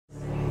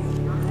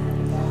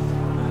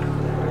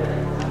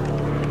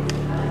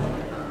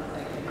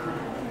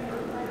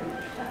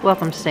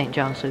Welcome to St.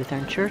 John's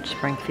Lutheran Church,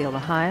 Springfield,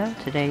 Ohio.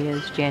 Today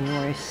is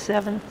January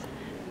 7th,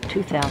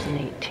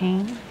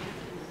 2018.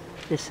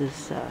 This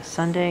is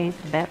Sunday,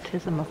 the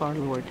baptism of our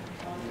Lord.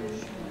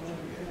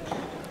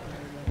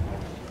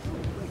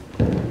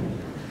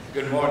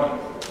 Good morning.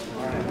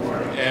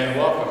 And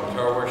welcome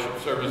to our worship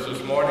service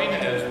this morning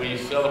as we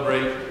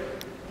celebrate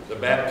the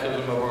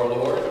baptism of our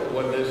Lord.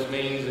 What this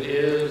means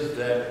is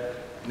that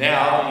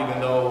now,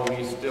 even though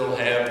we still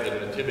have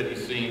the nativity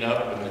scene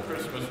up and the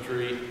Christmas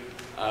tree,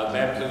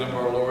 baptism of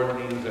our Lord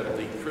means that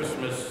the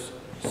Christmas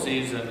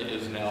season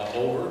is now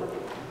over.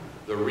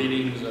 The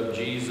readings of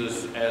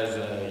Jesus as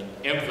an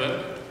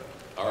infant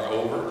are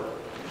over,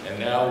 and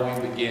now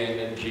we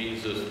begin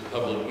Jesus'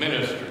 public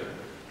ministry.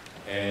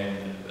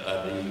 And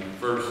the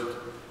first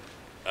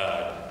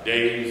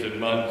days and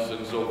months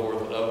and so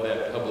forth of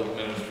that public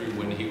ministry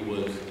when he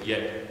was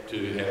yet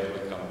to have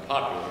become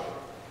popular.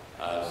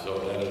 So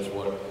that is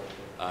what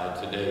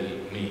today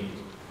means.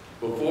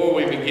 Before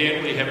we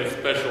begin, we have a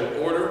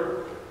special order,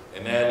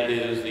 and that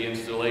is the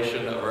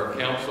installation of our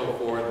council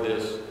for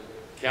this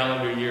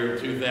calendar year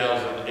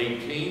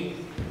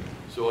 2018.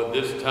 So at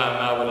this time,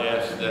 I would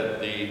ask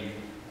that the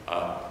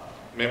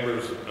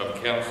members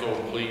of council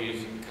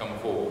please come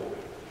forward.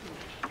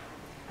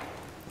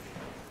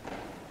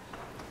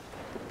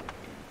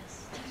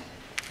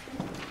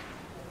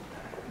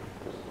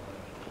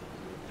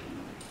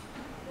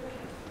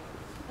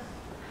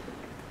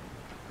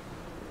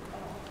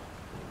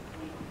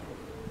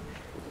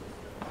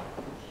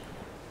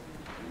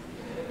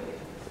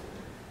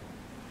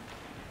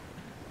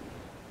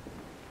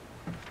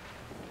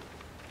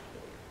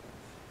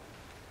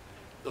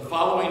 The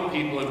following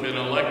people have been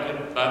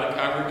elected by the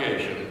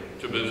congregation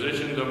to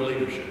positions of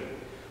leadership.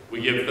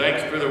 We give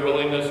thanks for their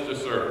willingness to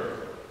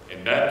serve.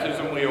 In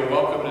baptism, we are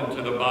welcomed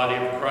into the body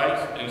of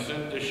Christ and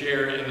sent to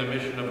share in the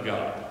mission of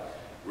God.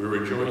 We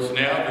rejoice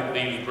now that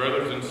these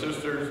brothers and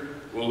sisters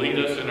will lead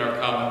us in our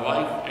common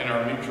life and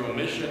our mutual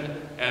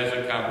mission as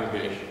a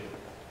congregation.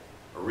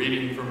 A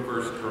reading from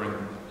 1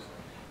 Corinthians.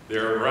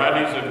 There are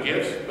varieties of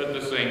gifts, but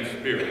the same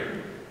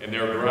Spirit. And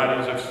there are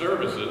varieties of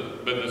services,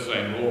 but the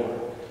same Lord.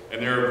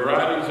 And there are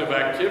varieties of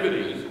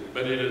activities,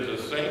 but it is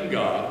the same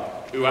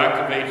God who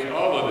activates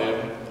all of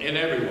them in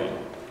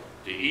everyone.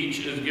 To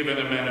each is given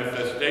a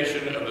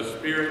manifestation of the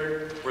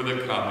Spirit for the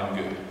common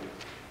good.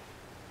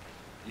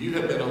 You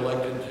have been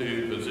elected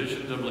to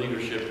positions of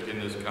leadership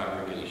in this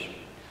congregation.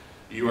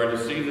 You are to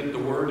see that the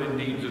word and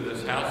deeds of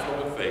this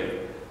household of faith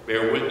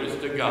bear witness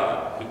to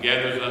God, who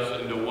gathers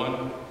us into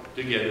one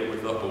together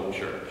with the whole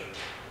church.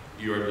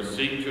 You are to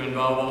seek to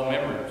involve all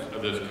members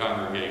of this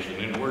congregation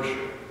in worship,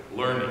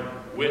 learning,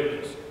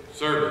 witness,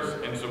 service,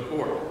 and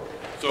support,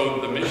 so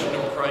the mission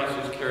of Christ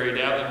is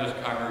carried out in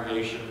this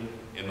congregation,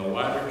 in the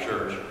wider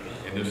church,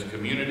 in this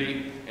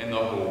community, and the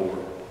whole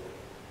world.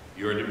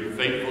 You are to be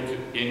faithful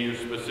in your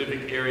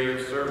specific area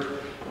of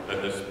service,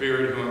 that the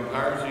Spirit who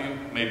empowers you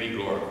may be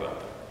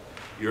glorified.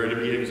 You are to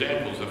be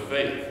examples of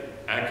faith,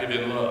 active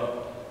in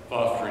love,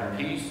 fostering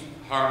peace,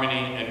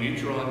 harmony, and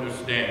mutual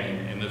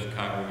understanding in this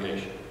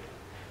congregation.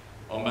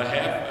 On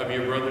behalf of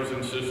your brothers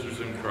and sisters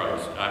in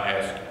Christ, I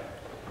ask you,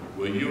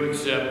 will you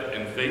accept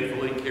and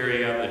faithfully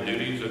carry out the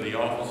duties of the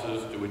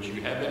offices to which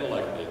you have been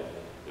elected?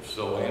 If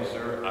so,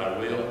 answer, I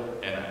will,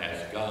 and I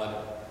ask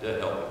God to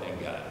help and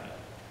guide me.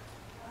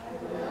 I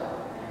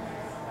will, and I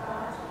ask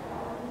God to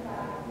help and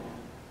guide me.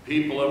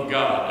 People of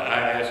God, I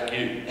ask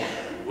you,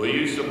 will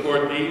you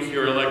support these,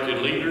 your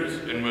elected leaders,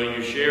 and will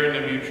you share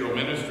in the mutual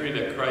ministry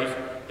that Christ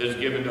has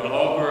given to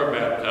all who are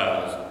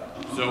baptized?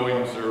 So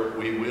answer,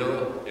 we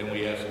will, and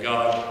we ask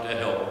God to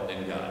help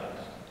and guide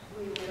us.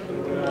 We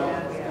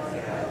will.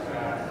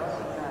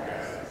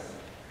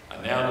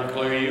 I now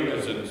declare you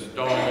as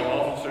installed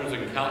officers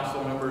and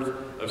council members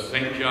of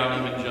St. John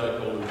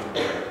Evangelical Lutheran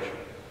Church.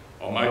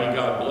 Almighty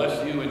God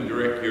bless you and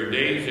direct your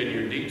days and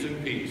your deeds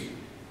in peace,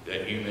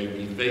 that you may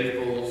be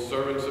faithful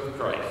servants of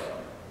Christ.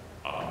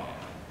 Amen.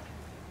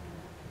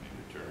 You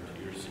may return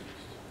to your seats.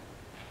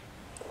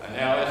 I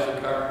now ask the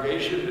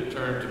congregation to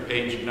turn to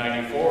page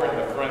 94 in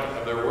the front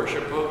of their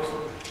worship books,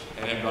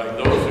 and invite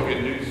those who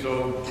can do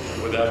so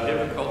without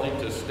difficulty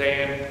to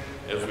stand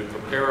as we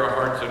prepare our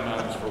hearts and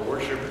minds for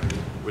worship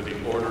with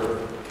the order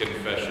of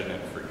confession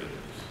and forgiveness.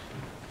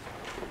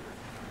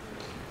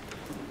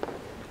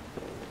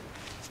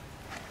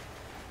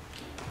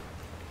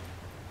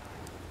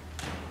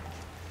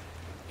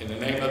 In the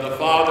name of the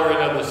Father,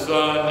 and of the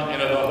Son,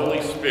 and of the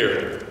Holy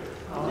Spirit.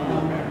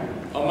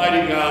 Amen.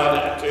 Almighty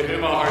God, to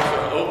whom our hearts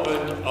are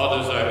open, all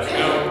desires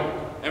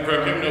known, and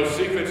from whom no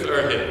secrets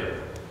are hidden,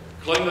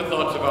 cleanse the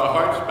thoughts of our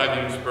hearts by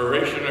the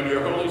inspiration of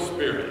your Holy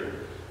Spirit,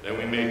 that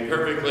we may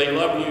perfectly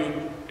love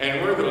you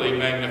and worthily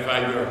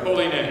magnify your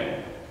holy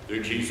name,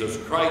 through Jesus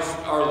Christ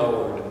our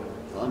Lord.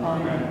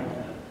 Amen.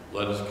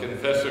 Let us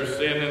confess our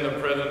sin in the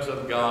presence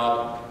of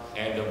God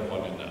and of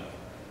one another.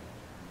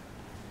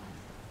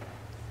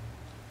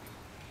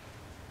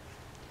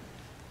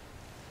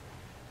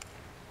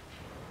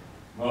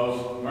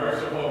 Most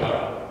merciful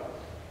God,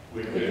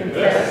 we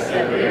confess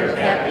that we are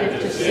captive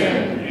to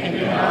sin and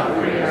cannot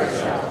free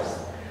ourselves.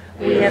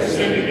 We have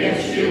sinned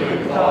against you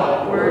in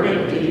thought, word,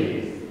 and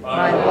deed,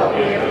 by what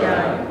we have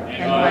done,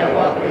 and by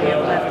what we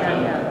have left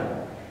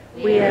undone.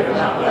 We have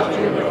not loved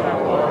you with our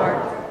whole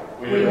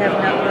heart. We have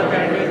not loved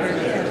our neighbors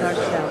as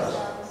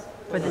ourselves.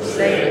 For the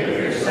sake of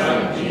your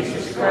Son,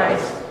 Jesus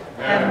Christ,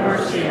 have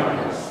mercy on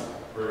us.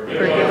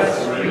 Forgive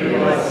us,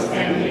 renew us,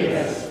 and lead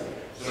us,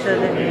 so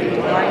that we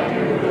delight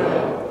in your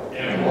will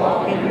and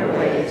walk in your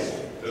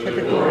ways, to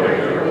the glory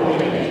of your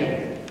holy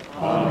name.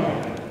 Amen.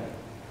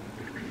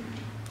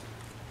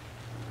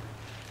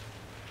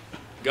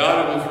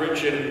 God, who is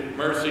rich in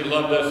mercy,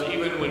 loved us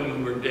even when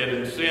we were dead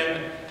in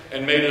sin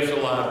and made us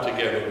alive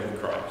together with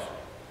Christ.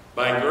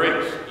 By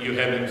grace you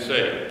have been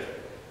saved.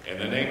 In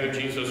the name of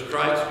Jesus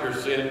Christ, your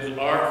sins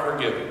are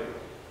forgiven.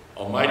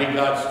 Almighty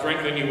God,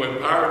 strengthen you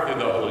with power through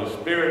the Holy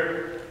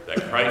Spirit,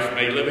 that Christ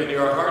may live in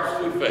your hearts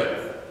through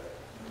faith.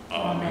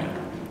 Amen.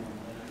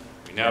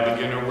 We now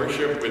begin our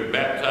worship with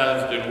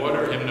Baptized in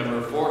Water, hymn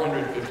number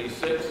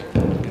 456,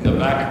 in the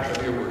back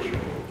of your worship.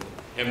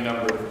 Hymn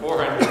number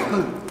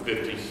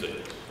 456.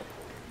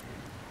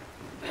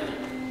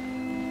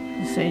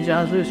 St.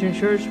 John's Lutheran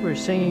Church, we're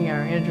singing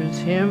our entrance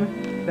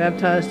hymn,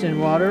 Baptized in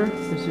Water.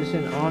 This is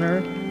in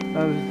honor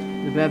of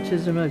the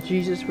baptism of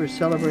Jesus. We're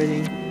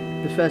celebrating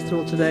the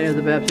festival today of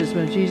the baptism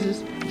of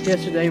Jesus.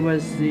 Yesterday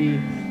was the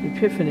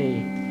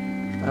Epiphany,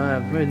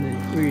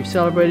 when we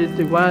celebrated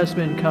the wise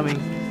men coming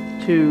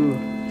to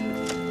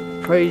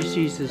praise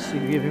Jesus, to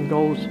give him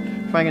gold,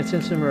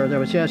 frankincense, and myrrh. That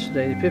was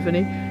yesterday, the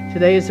Epiphany.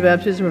 Today is the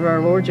baptism of our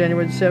Lord,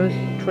 January 7th,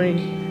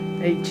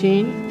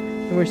 2018.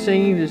 And we're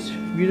singing this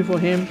beautiful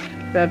hymn,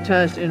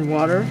 Baptized in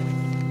Water.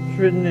 It's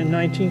written in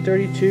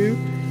 1932,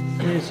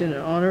 and it's in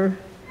honor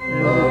of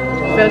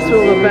the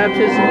festival of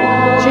baptism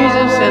of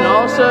Jesus, and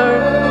also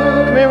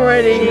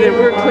commemorating that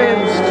we're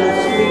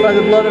cleansed by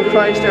the blood of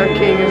Christ our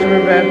King as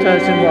we're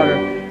baptized in water.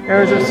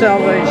 Heirs of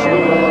salvation.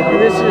 And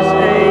this is a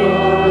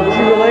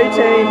Jubilate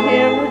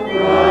hymn.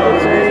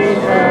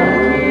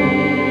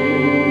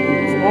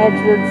 It's an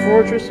Augsburg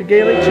Fortress, a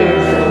Gaelic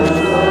tune.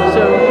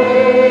 So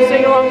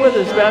sing along with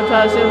us,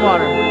 Baptized in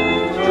Water.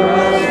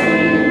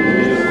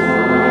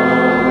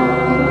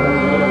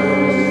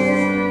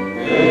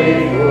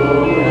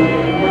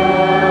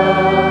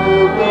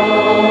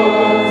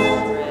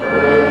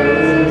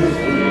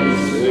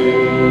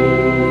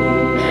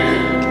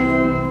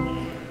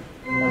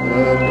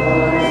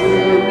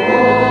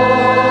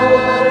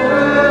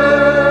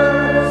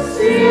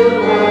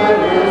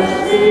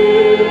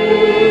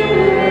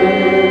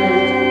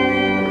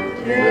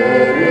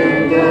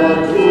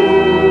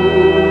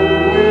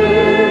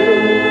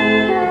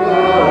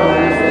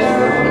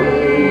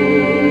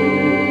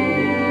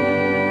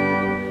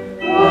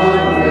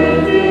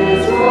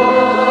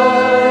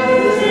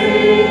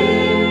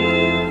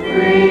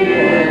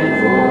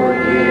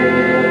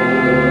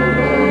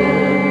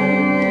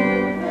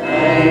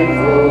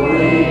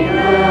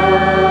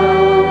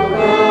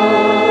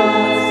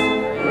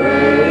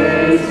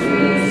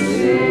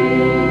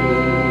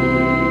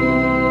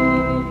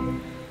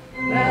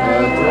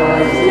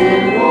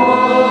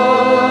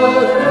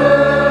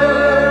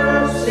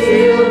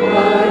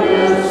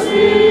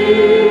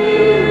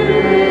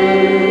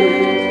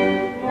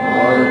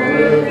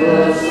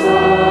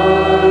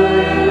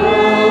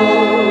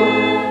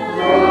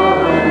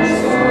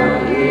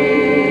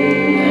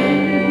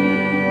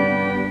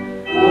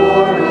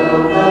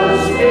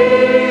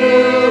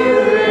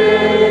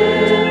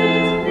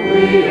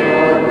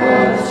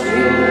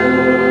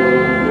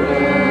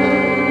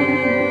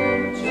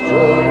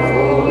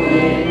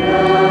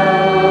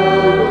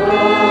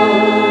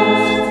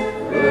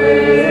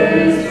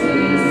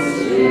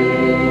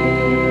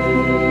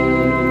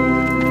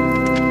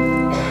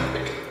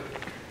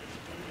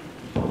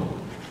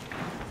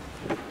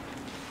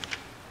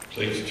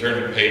 Please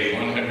turn to page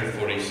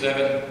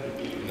 147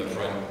 in the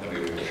front of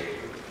your worship.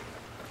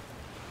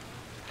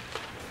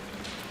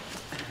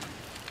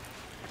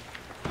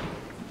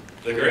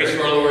 The grace of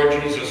our Lord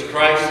Jesus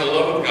Christ, the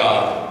love of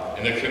God,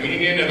 and the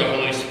communion of the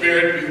Holy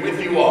Spirit be with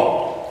you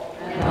all.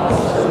 And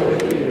also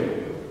with you.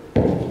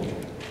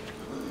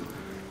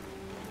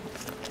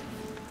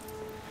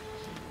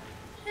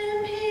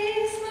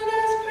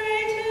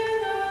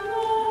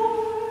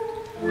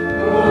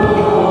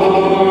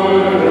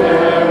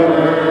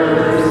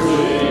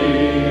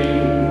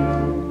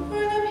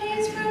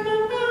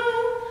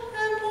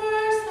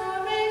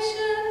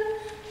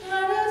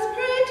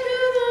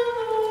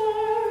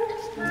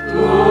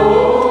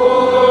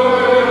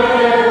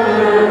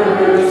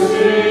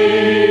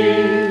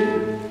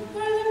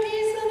 For the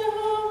peace of the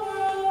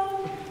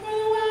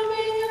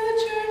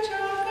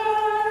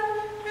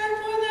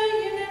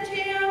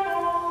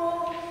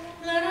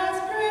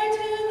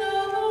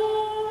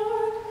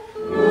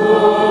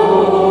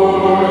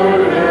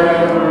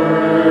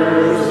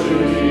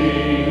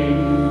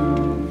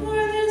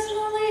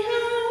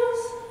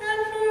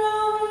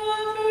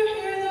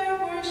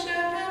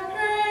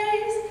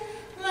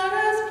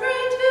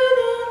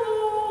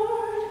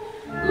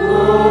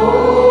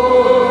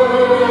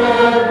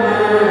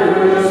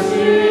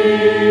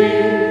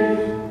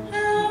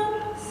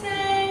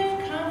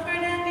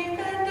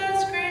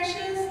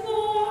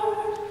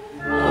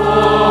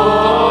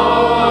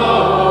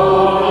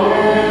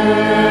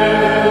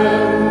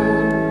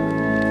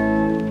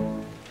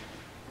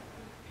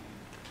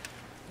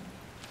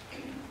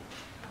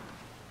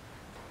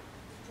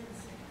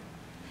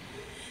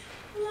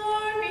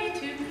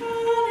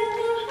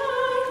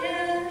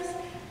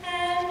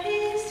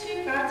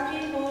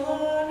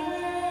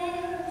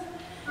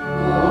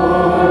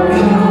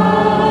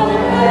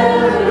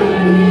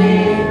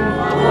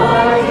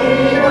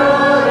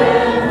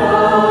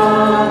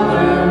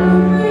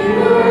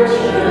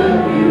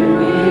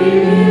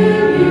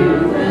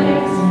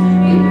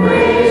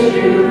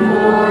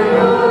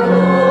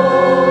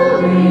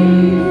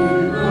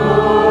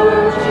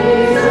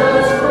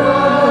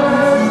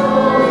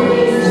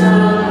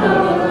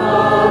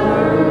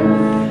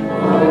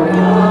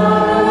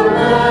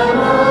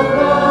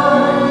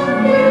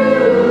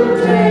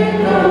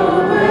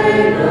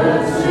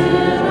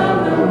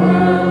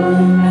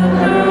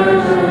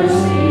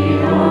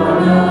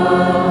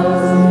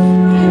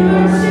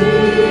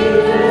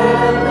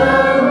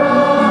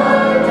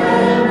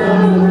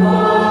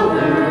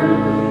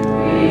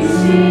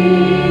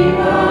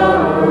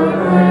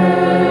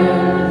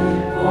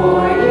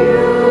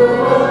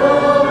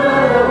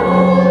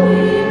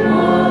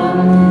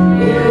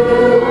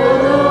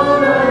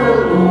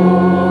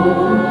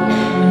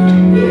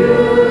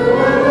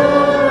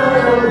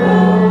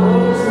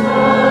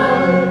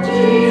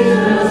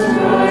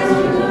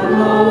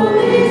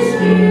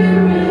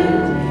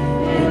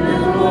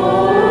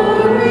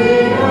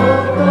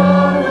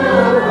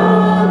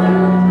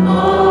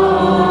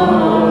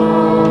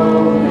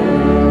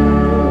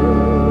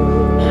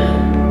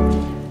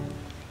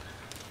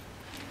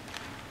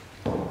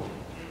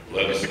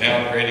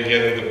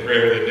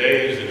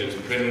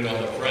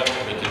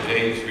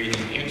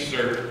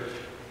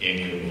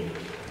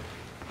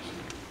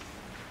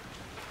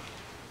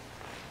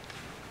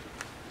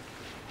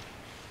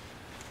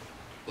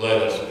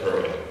Let us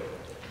pray.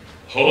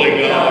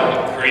 Holy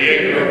God,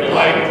 creator of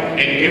light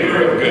and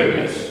giver of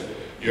goodness,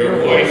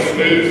 your voice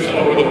moves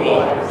over the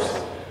waters.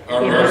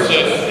 Immerse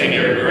us in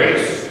your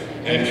grace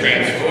and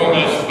transform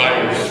us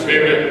by your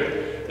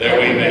Spirit, that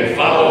we may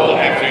follow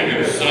after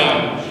your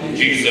Son,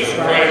 Jesus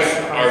Christ,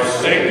 our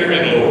Savior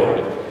and Lord,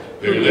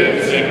 who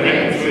lives and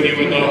reigns with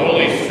you in the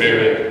Holy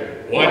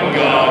Spirit, one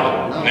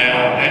God,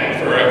 now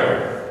and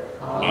forever.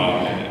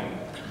 Amen.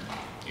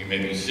 You may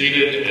be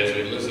seated as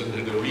we listen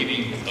to the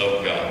reading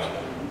of God's Word.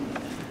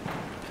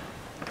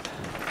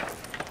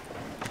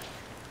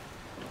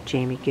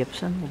 Jamie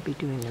Gibson will be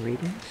doing the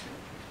readings.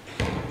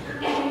 The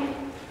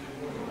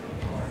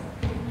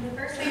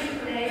first reading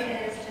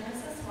today is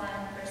Genesis 1,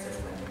 verses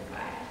 1 through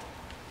 5.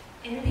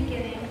 In the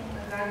beginning,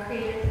 when God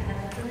created the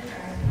heavens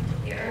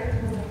and the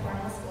earth was a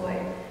formless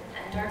void,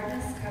 and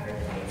darkness covered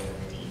the face of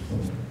the deep,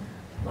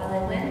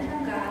 while a wind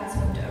from God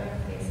swept over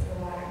the face of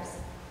the waters.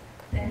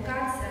 Then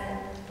God said,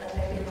 "Let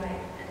there be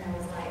light," and there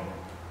was light.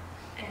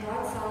 And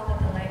God saw that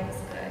the light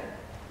was good,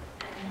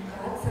 and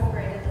God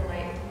separated the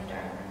light from the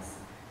darkness.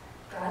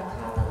 God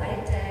called the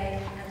light day,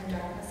 and the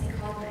darkness he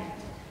called night.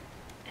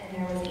 And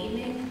there was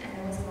evening, and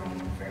there was morning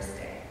the first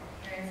day.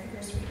 Here ends the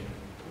first reading.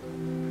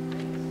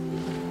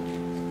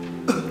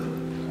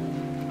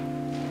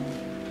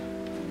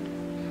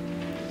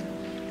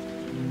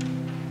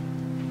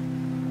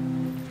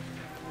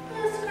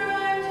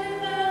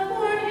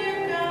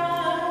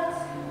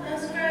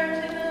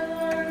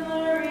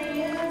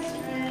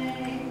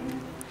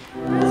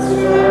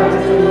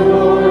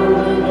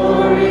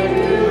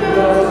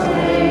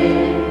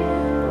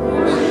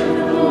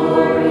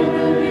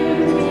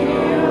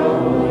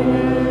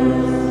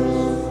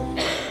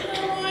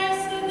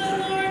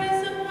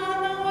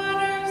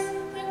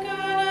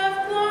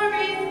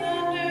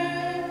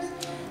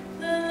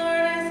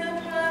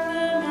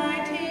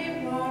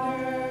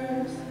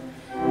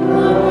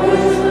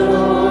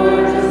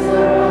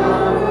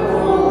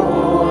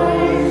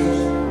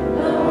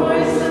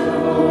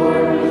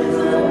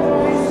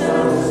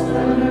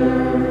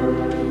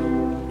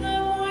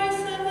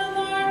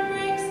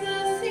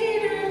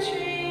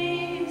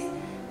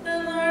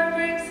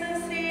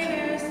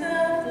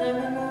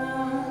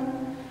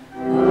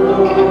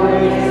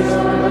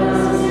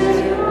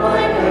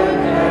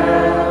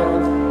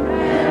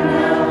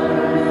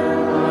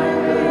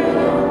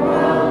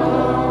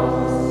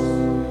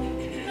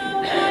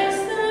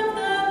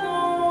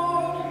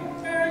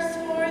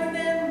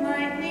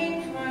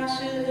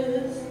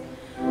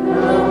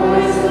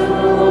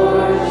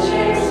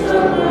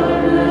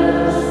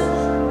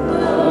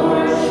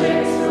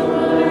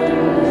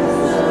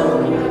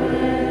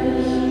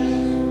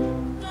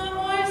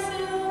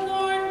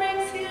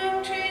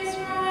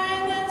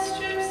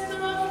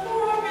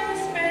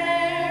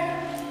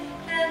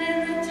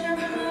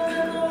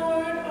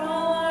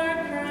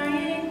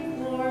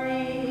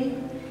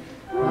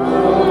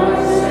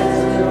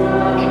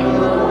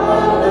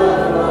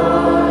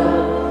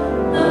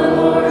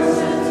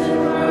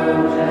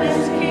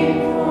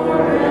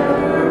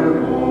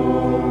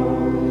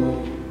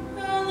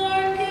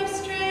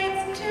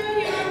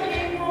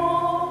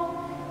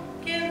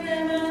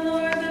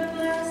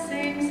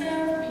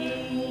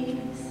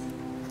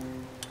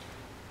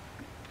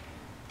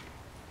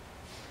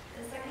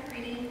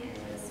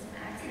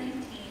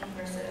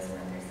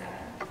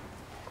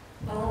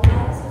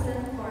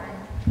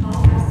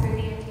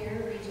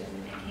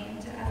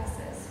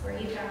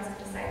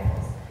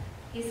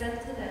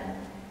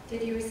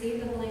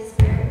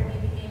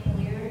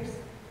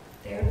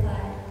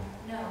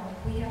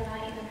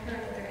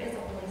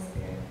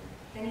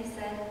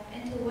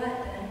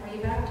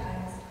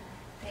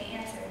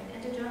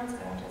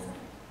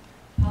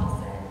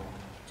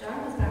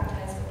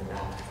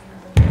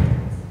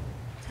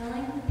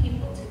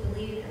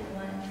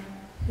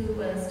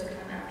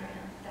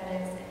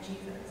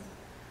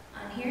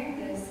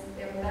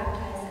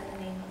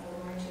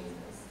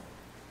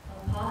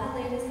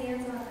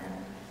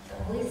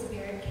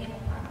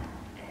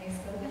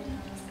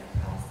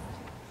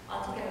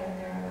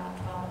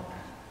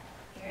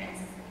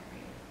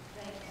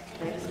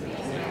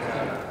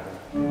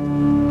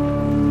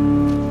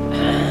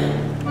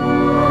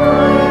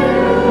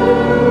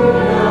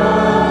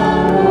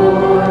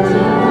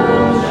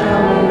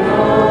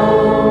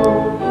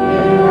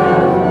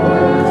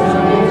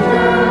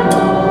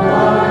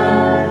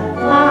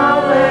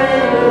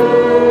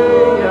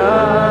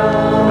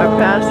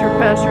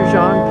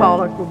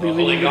 Pollock will be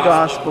reading the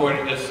Gospel.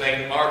 According to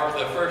St. Mark,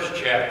 the first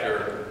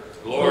chapter.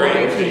 Glory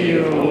to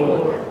you,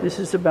 Lord. This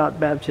is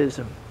about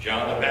baptism.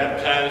 John the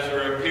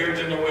Baptizer appeared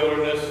in the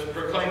wilderness,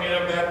 proclaiming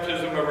a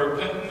baptism of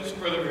repentance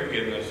for the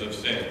forgiveness of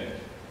sin.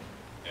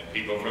 And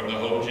people from the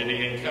whole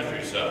Judean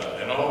countryside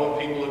and all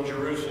the people of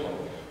Jerusalem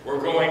were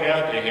going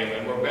out to him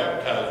and were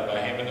baptized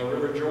by him in the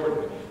river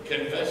Jordan,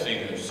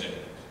 confessing their sins.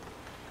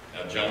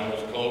 Now John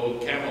was clothed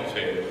with camel's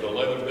hair, with a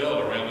leather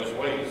belt around his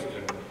waist,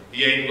 and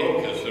he ate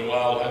locusts and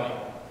wild honey.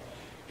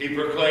 He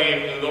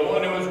proclaimed, "The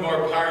one who is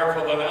more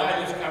powerful than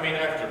I is coming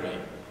after me.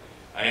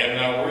 I am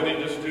not worthy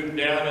to stoop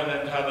down and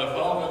untie the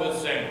thong of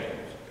his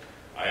sandals.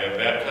 have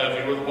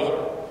baptized you with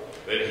water,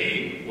 but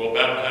he will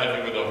baptize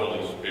you with the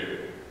Holy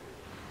Spirit.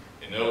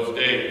 In those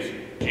days,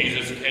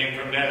 Jesus came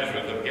from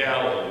Nazareth of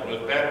Galilee and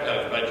was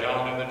baptized by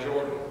John in the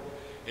Jordan.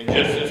 And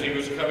just as he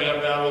was coming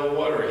up out of the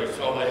water, he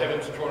saw the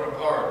heavens torn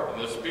apart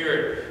and the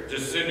Spirit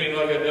descending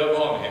like a dove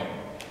on him.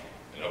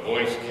 And a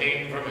voice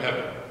came from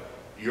heaven,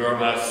 "You are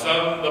my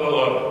Son, the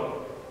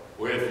Beloved.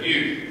 With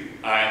you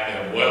I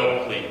am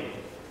well pleased."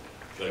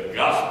 The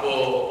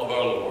Gospel of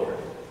our Lord.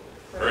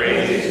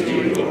 Praise to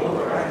you,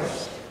 Lord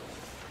Christ.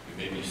 You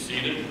may be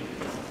seated.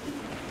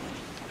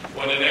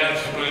 One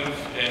announcement,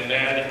 and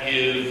that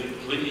is,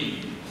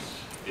 please,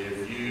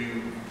 if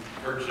you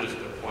purchased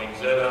a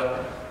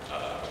poinsettia,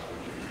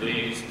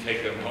 please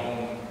take them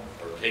home,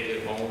 or take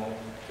it home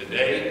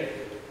today.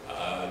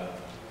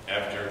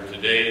 After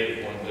today,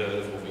 the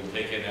poinsettias will be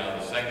taken out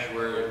of the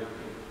sanctuary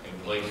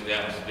and placed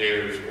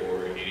downstairs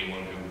for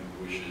anyone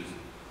who wishes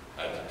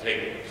to take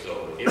it.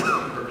 So if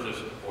you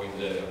purchase a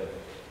poinsettia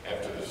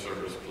after the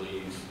service,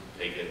 please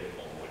take it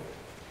home with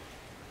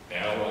you.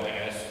 Now I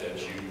ask that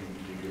you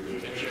give your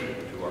attention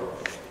to our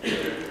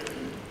prayer.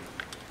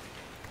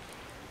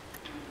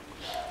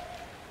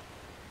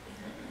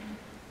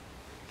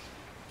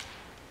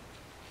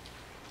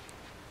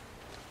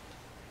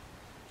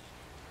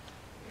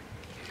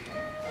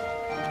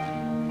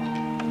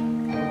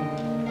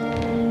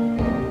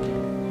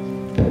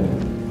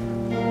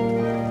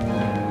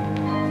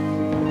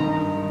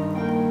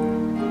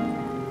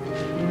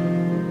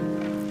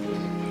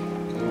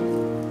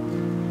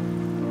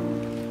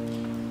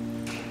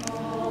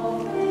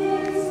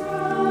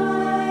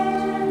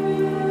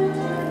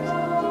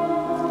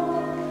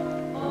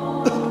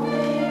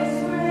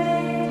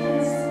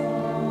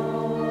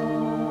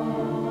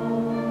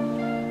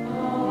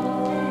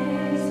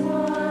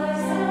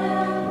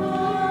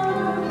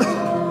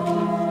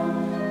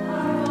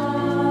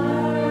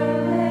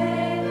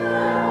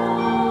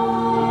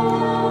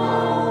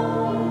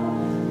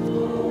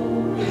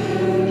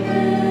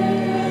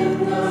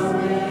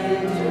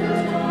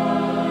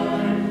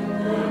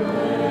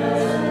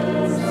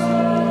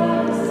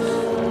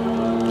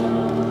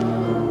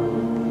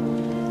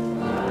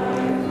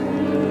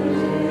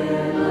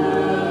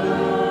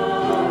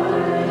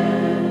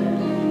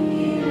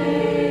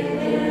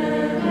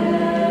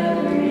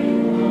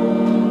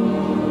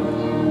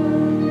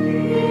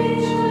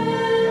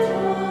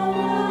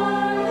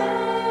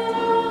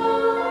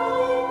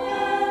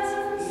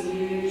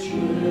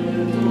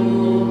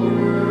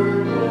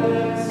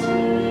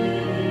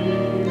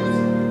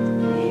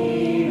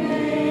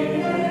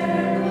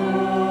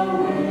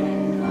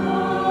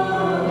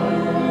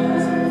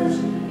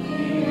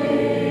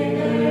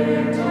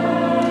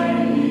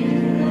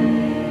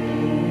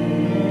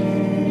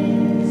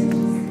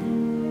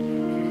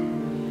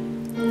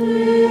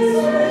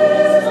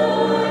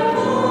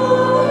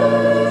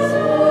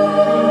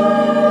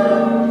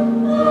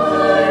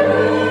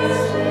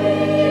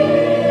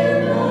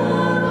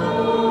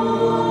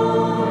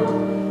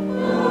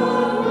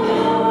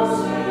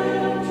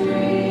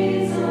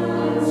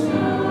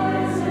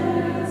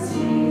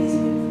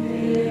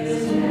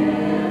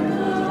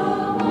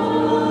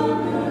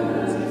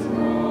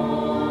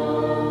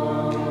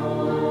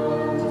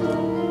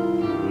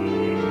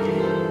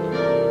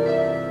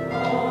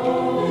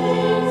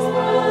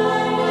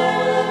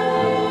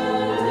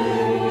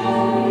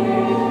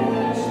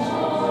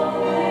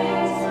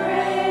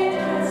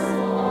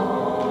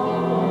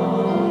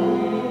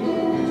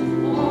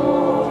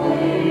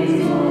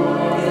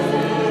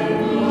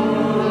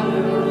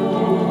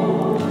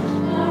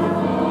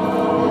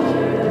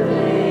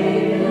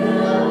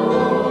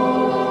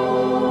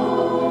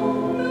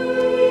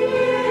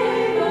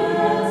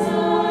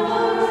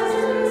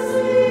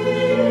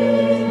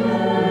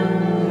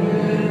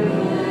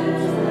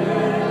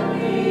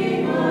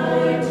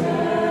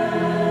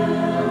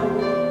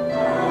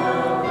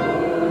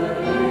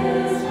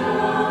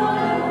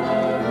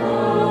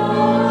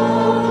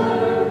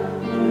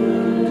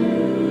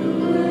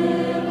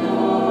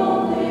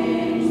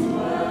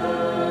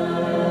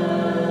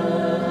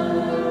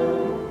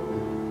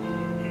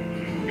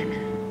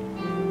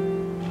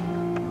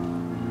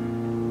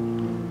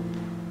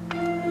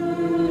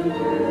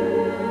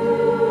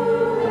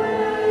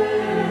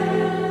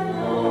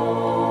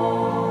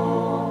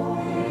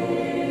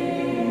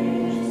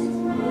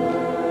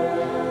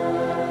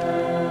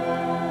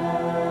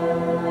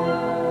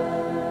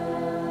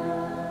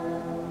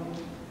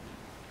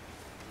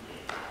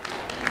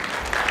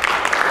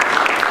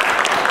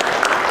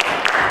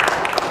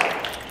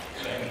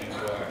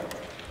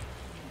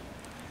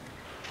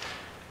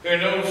 There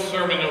are no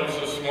sermon notes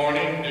this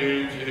morning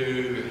due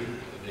to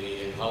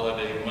the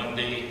holiday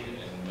Monday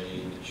and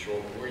the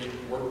short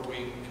work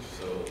week.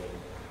 So,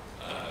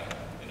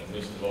 in the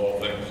midst of all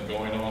things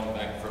going on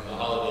back from the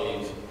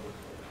holidays,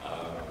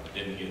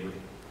 didn't get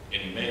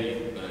any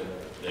made,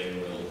 but they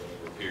will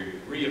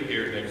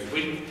reappear next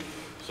week.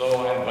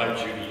 So I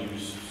invite you to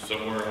use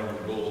somewhere on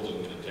your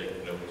bulletin to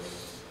take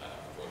notes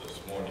for this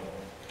morning.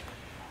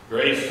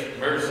 Grace,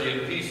 mercy,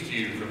 and peace to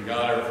you from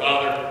God our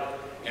Father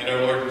and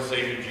our Lord and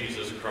Savior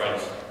Jesus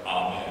Christ.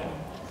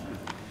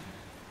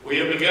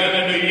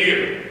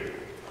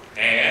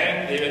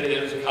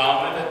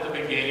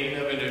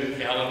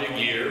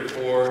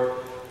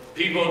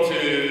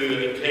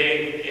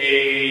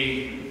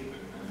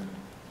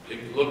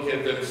 look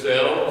at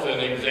themselves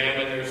and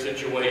examine their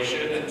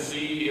situation and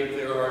see if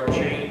there are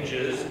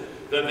changes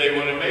that they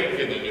want to make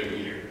in the new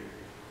year.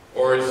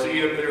 Or see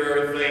if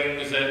there are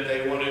things that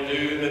they want to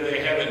do that they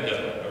haven't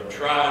done. Or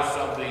try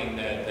something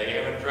that they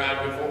haven't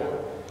tried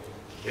before,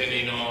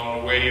 depending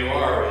on where you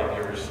are in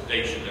your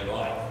station in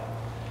life.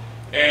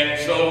 And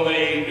so the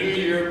new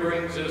year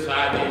brings this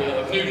idea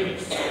of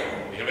newness.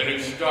 We have a new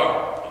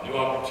start, a new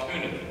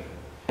opportunity.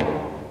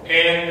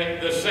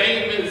 And the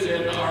same is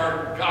in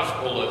our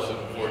gospel lesson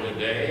for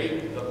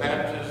today, the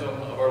baptism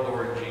of our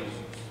Lord Jesus.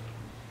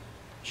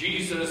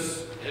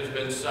 Jesus has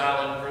been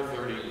silent for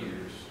 30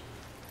 years,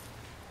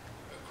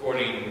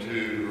 according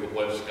to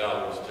what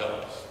scholars tell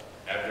us.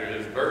 After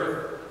his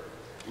birth,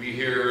 we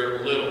hear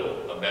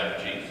little about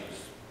Jesus.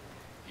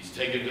 He's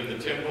taken to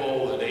the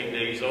temple at 8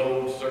 days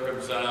old,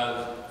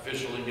 circumcised,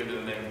 officially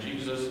given the name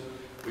Jesus.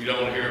 We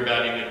don't hear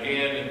about him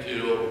again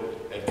until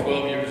at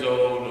 12 years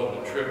old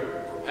on the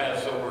trip for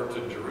Passover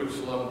to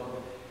Jerusalem.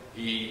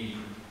 He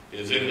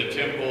is in the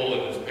temple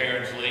and his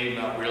parents leave,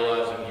 not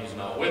realizing he's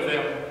not with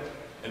them.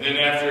 And then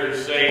after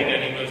saying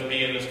that he must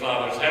be in his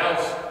Father's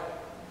house,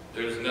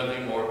 there's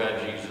nothing more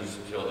about Jesus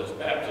until his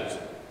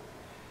baptism.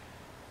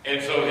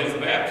 And so his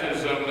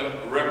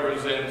baptism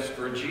represents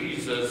for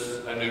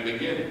Jesus a new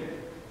beginning.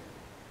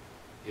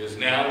 He is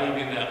now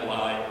leaving that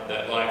life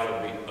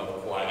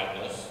of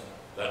quietness,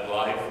 that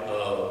life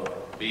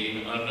of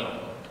being unknown.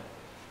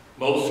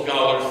 Most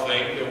scholars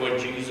think that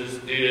what Jesus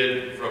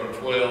did from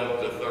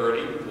 12 to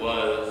 30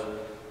 was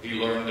he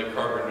learned the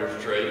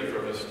carpenter's trade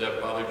from his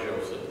stepfather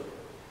Joseph.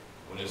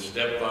 When his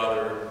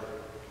stepfather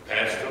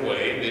passed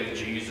away, then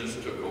Jesus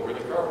took over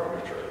the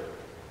carpenter trade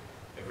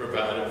and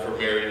provided for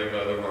Mary, the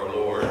mother of our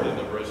Lord, and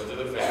the rest of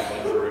the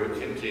family through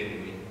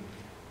continuing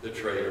the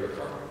trade of a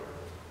carpenter.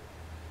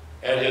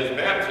 At his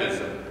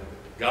baptism,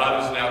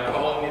 God is now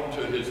calling him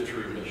to his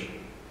true mission.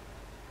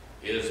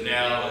 He is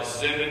now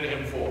sending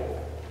him forth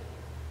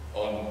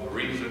on the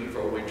reason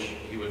for which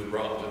he was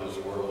brought to this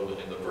world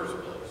in the first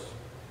place.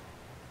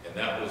 And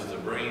that was to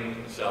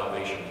bring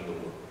salvation to the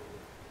world.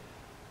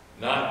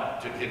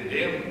 Not to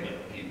condemn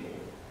people,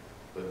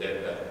 but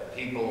that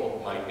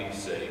people might be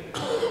saved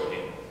through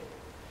him.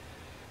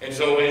 And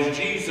so as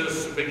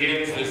Jesus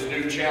begins this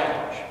new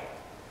challenge,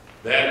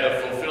 that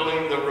of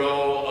fulfilling the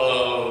role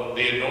of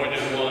the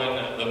Anointed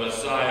One, the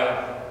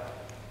Messiah,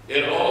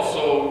 it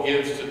also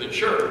gives to the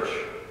church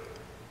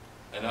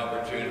an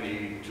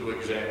opportunity to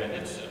examine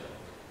itself.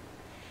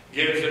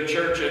 Gives the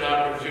church an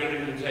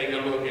opportunity to take a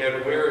look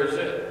at where is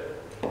it.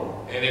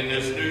 And in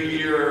this new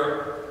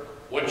year,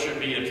 what should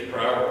be its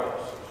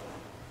priorities?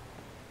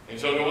 And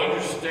so to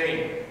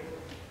understand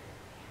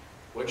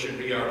what should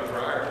be our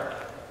priority,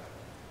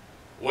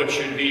 what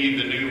should be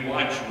the new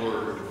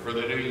watchword for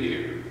the new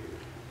year,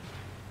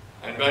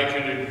 I invite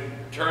you to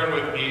turn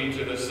with me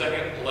to the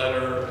second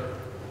letter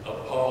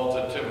of Paul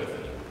to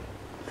Timothy,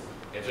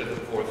 and to the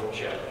 4th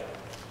chapter.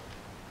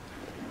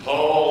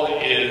 Paul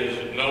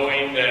is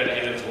knowing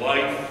that his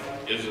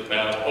life is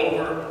about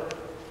over.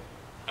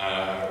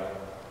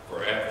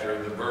 For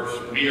after the verse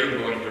we are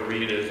going to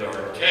read as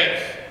our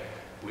text,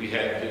 we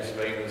have his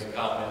famous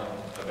comment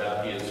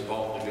about he has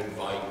fought the good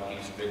fight,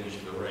 he's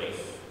finished the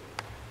race,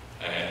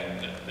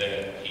 and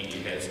that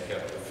he has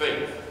kept the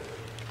faith.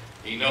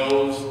 He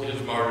knows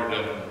his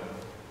martyrdom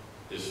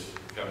is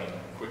coming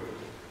quickly.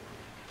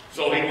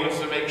 So he wants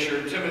to make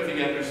sure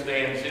Timothy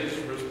understands his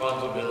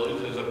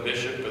responsibilities as a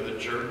bishop of the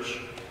church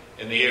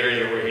in the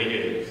area where he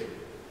is,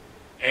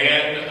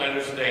 and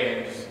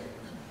understands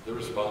the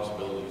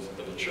responsibilities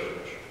of the church.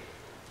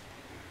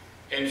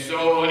 And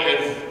so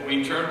as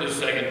we turn to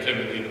 2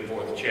 Timothy, the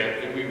 4th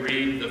chapter, we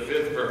read the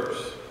 5th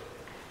verse,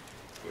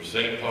 where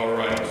St. Paul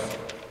writes,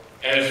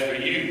 "As for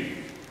you,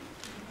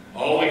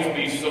 always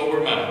be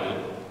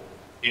sober-minded,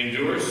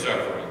 endure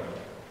suffering,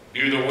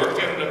 do the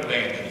work of an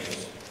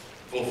evangelist,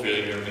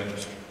 fulfill your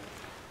ministry."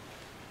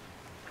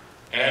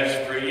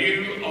 As for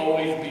you,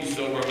 always be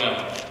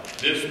sober-minded.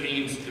 This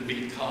means to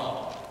be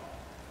calm,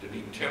 to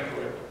be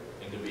temperate,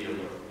 and to be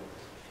alert.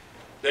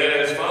 That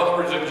as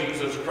followers of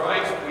Jesus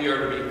Christ, we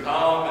are to be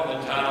calm in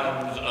the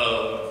times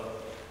of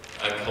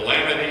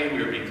calamity.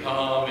 We are to be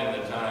calm in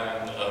the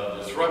times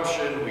of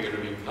disruption. We are to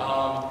be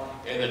calm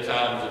in the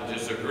times of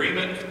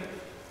disagreement.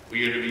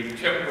 We are to be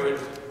temperate,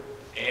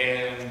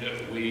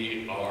 and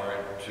we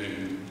are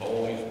to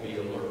always be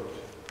alert.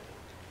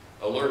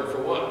 Alert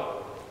for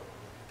what?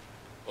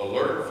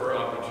 Alert for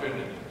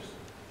opportunities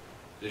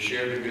to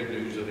share the good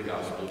news of the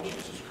gospel of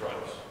Jesus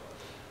Christ.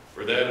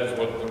 For that is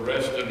what the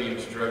rest of the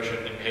instruction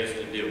has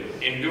to deal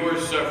with. Endure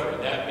suffering.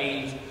 That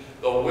means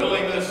the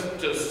willingness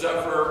to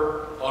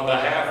suffer on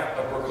behalf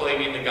of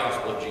proclaiming the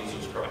gospel of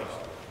Jesus Christ.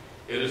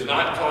 It is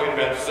not talking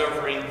about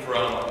suffering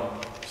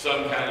from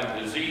some kind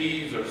of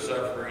disease, or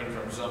suffering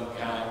from some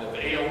kind of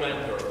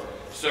ailment, or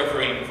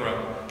suffering from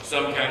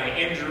some kind of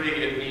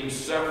injury. It means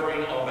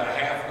suffering on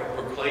behalf of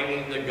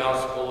proclaiming the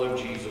gospel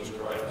of Jesus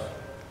Christ.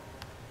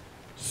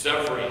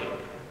 Suffering,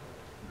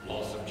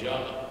 loss of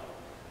job.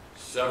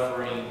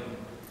 Suffering,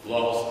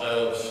 loss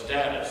of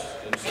status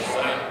in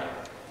society,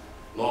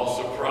 loss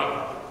of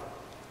property,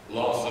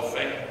 loss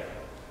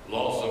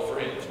loss of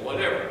friends,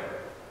 whatever.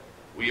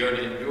 We are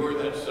to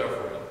endure that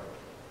suffering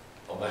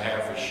on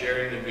behalf of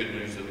sharing the good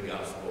news of the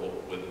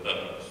gospel with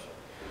others.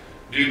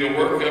 Do the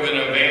work of an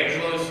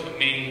evangelist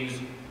means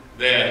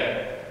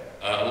that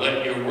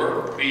let your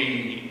work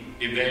be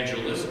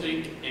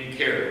evangelistic in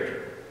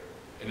character.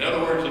 In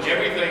other words,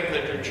 everything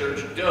that the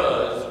church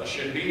does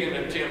should be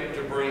an attempt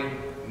to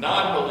bring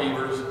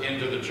non-believers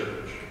into the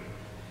church.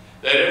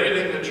 That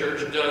everything the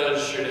church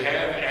does should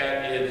have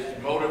at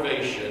its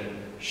motivation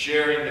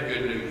sharing the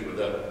good news with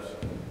others.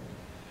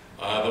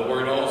 The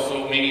word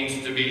also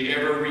means to be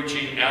ever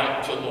reaching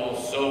out to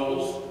lost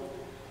souls.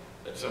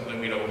 That's something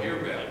we don't hear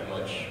about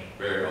much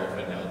very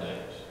often nowadays.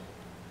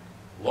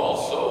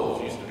 Lost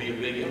souls used to be a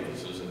big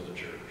emphasis in the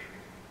church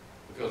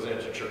because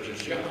that's the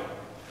church's job,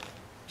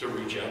 to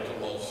reach out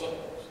to lost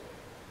souls.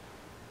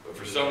 But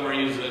for some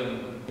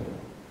reason,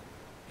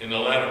 in the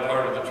latter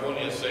part of the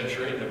 20th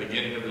century and the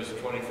beginning of this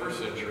 21st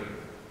century,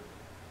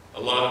 a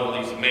lot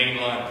of these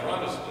mainline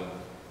Protestant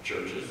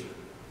churches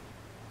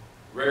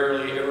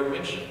rarely ever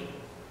mention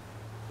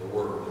the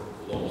word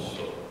lost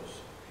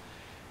souls.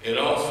 It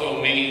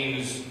also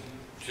means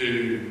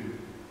to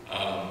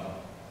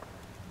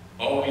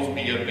always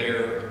be a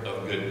bearer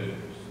of good news.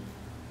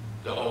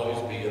 To always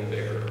be a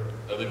bearer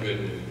of the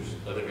good news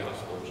of the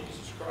gospel of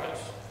Jesus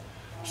Christ.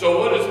 So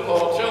what is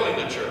Paul telling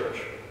the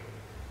church?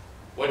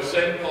 What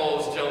St.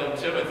 Paul is telling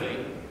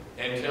Timothy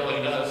and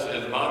telling us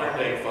as modern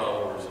day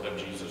followers of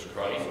Jesus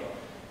Christ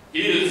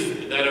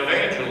is that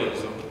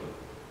evangelism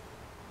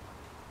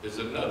is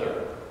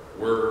another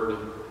word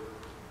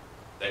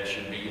that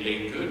should be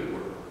a good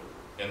word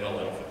in the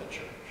life of the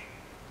church.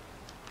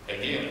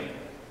 Again,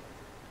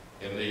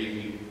 in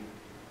the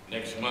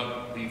next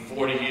month, be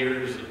 40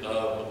 years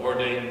of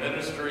ordained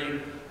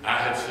ministry, I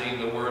have seen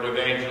the word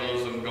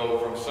evangelism go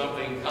from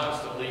something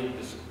constantly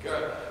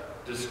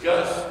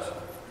discussed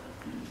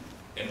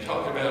and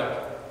talked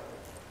about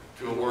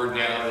to a word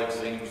now that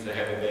seems to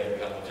have a bad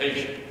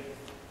connotation.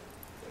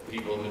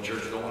 People in the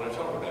church don't want to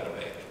talk about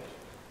evangelism.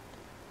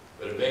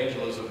 But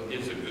evangelism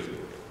is a good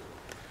word.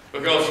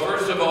 Because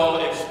first of all,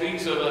 it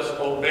speaks of us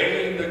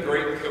obeying the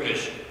Great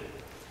Commission.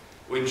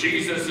 When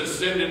Jesus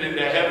ascended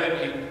into heaven,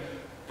 he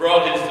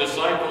brought his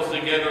disciples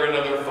together and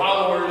other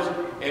followers,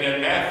 and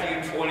in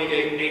Matthew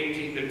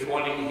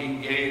 28:18-20,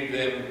 he gave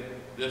them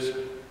this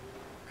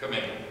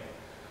command.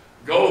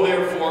 Go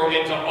therefore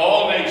into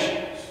all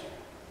nations.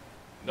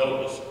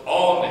 Notice,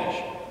 all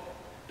nations.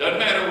 Doesn't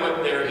matter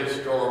what their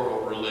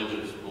historical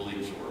religious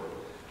beliefs were.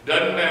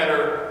 Doesn't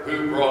matter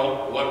who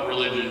brought what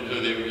religion to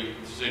them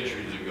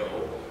centuries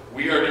ago.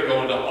 We are to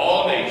go into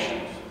all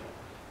nations,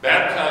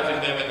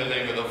 baptizing them in the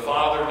name of the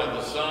Father, and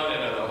of the Son,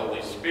 and of the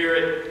Holy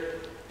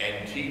Spirit,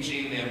 and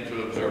teaching them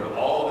to observe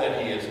all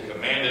that he has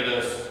commanded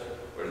us,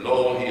 for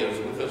lo, he is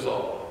with us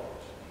all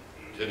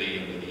to the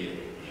end of the age.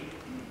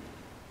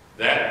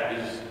 That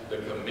is the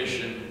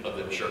commission of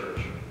the church.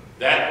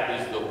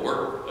 That is the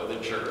work of the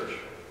church.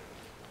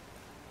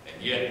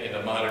 And yet, in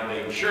the modern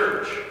day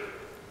church,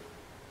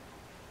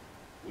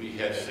 we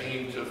have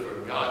seemed to have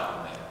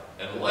forgotten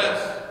that,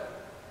 unless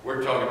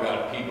we're talking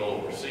about people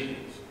overseas.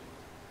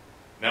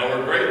 Now,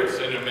 we're great at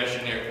sending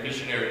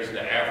missionaries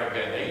to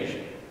Africa and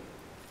Asia,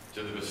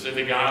 to the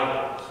Pacific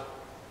Islands,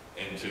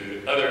 and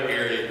to other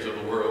areas of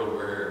the world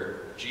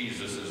where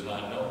Jesus is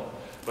not known.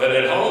 But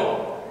at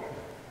home,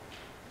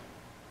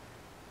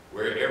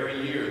 where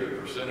every year the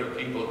percent of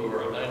people who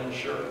are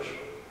unchurched,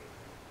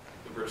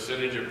 the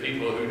percentage of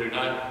people who do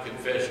not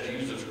confess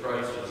Jesus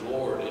Christ as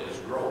Lord is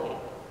growing,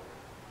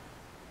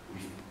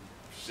 we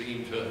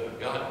seem to have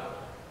forgotten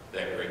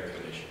that great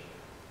commission.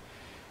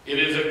 It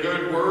is a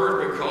good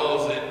word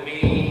because it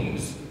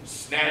means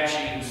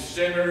snatching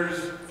sinners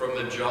from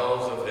the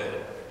jaws of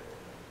hell.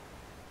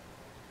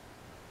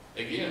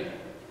 Again,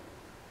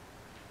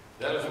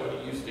 that is what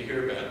you used to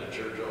hear about in the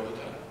church all the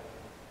time.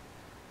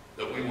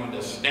 That we want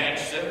to snatch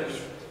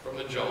sinners from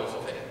the jaws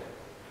of hell.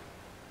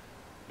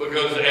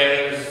 Because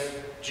as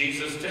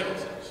Jesus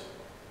tells us,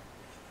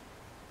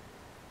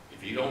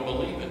 if you don't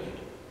believe in it,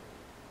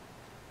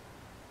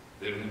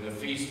 then when the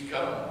feast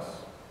comes,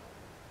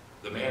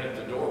 the man at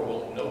the door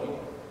won't know you.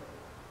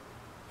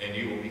 And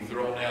you will be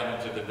thrown out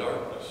into the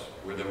darkness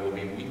where there will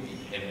be weeping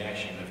and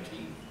gnashing of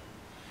teeth.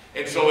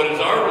 And so it is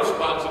our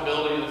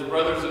responsibility as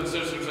brothers and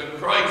sisters in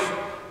Christ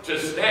to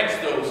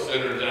snatch those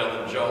sinners out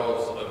of the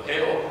jaws of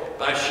hell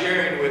by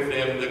sharing with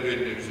them the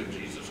good news of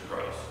Jesus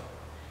Christ.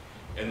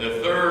 And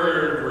the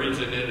third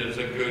reason it is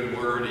a good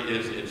word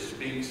is it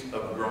speaks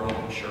of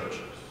growing churches.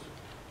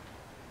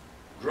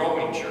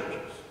 Growing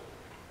churches.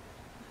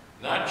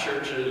 Not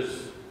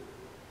churches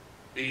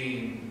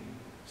being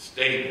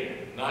stable,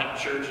 not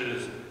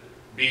churches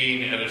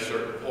being at a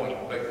certain point,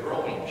 but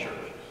growing churches.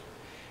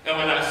 And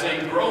when I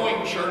say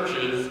growing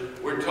churches,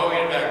 we're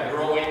talking about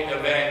growing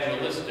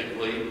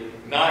evangelistically,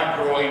 not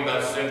growing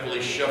by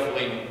simply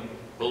shuffling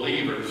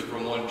believers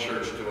from one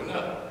church to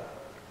another.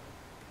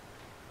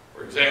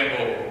 For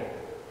example,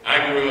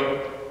 I grew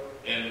up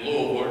in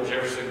Louisville,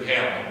 Jefferson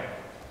County.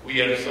 We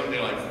had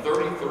something like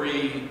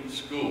 33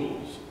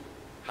 schools,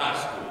 high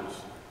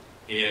schools,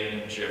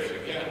 in Jefferson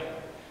County.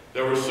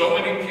 There were so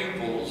many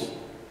pupils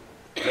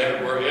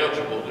that were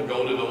eligible to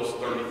go to those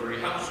 33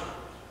 high schools.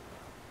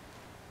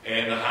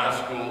 And the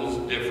high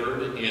schools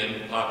differed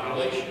in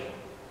population,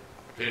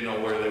 depending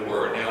on where they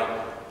were.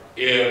 Now,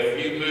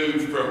 if you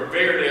moved from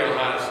Fairdale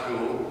High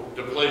School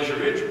to Pleasure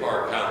Ridge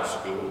Park High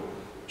School,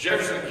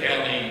 Jefferson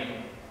County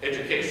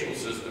educational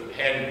system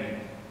hadn't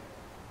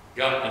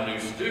gotten a new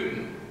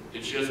student.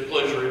 It's just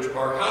Pleasure Ridge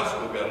Park High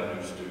School got a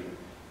new student.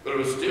 But it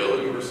was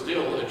still, you were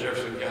still a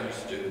Jefferson County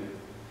student.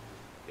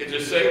 It's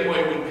the same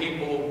way when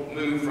people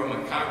move from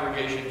a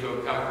congregation to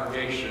a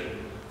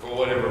congregation for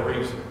whatever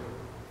reason.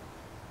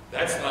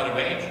 That's not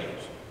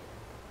evangelism.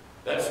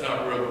 That's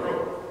not real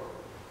growth.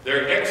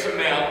 There are X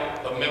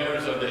amount of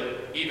members of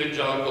the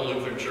Evangelical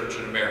Lutheran Church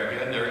in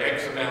America, and there are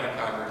X amount of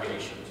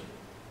congregations.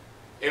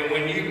 And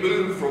when you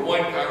move from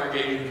one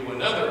congregation to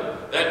another,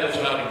 that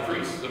does not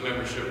increase the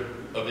membership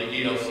of the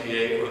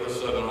ELCA or the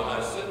Southern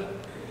Ohio Synod.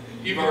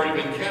 You've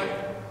already been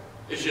counted.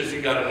 It's just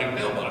you got a new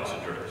mailbox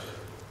address.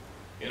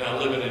 You're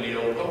not living in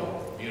the old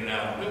home. You're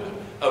now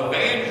new.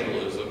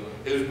 Evangelism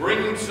is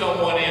bringing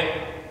someone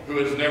in who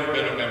has never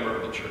been a member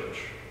of the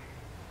church.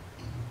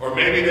 Or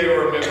maybe they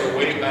were a member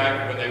way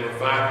back when they were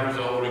 5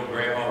 years old and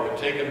Grandma would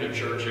take them to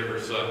church every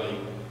Sunday,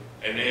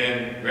 and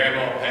then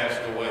Grandma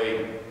passed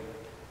away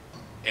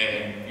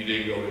and you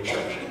didn't go to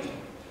church.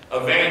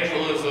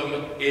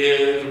 Evangelism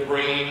is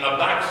bringing a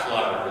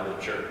backslider in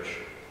the church.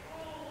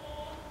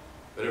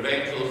 But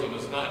evangelism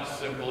is not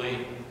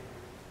simply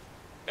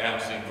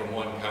bouncing from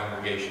one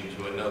congregation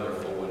to another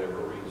for whatever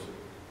reason.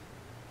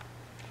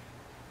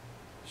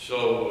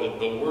 So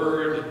the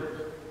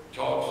Word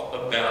talks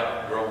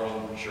about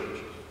growing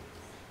churches.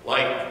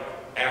 Like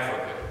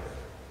Africa,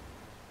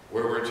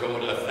 where we're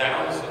told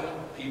 1,000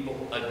 people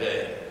a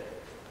day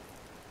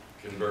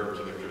convert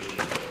to the Christian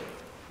faith.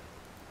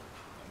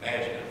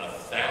 Imagine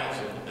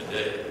 1,000 a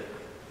day.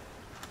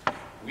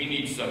 We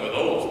need some of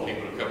those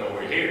people to come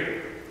over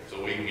here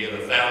so we can get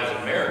 1,000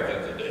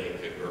 Americans a day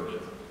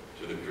converted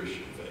to the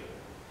Christian faith.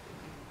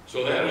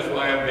 So that is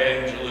why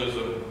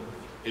evangelism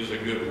is a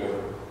good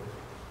word.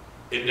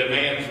 It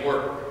demands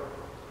work.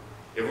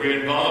 If we're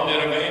involved in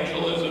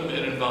evangelism,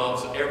 it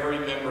involves every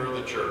member of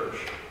the church.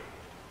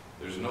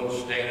 There's no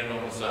standing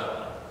on the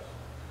sidelines.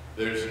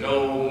 There's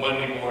no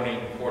Monday morning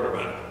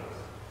quarterback.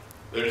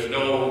 There's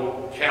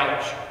no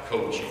couch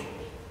coaching.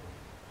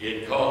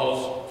 It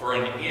calls for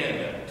an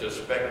end to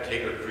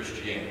spectator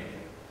Christianity.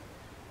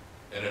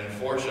 And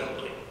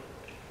unfortunately,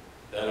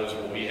 that is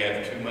what we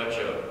have too much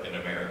of in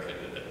America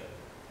today.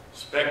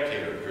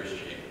 Spectator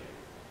Christianity.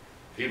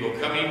 People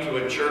coming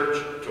to a church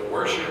to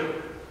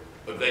worship,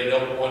 but they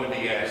don't want to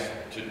be asked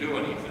to do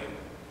anything.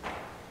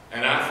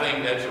 And I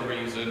think that's a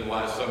reason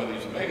why some of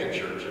these mega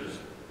churches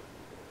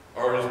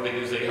are as big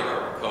as they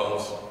are,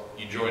 because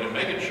you join a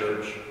mega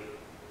church,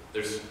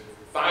 there's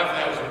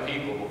 5,000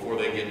 people before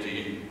they get to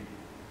you.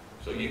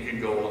 So you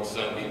can go on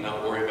Sunday and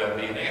not worry about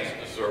being asked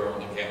to serve on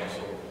the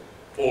council,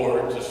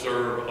 or to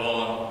serve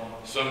on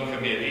some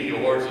committee,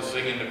 or to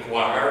sing in the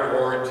choir,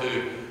 or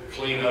to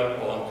clean up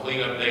on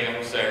cleanup day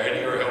on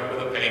Saturday, or help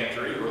with a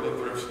pantry, or the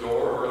thrift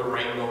store, or the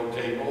rainbow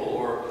table,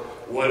 or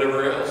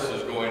whatever else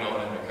is going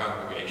on in the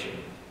congregation.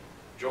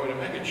 Join a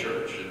mega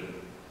church, and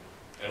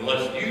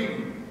unless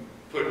you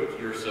put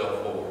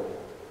yourself forward,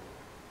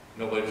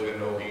 nobody's going to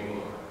know who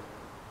you are.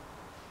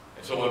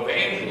 And so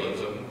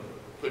evangelism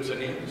puts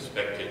an end to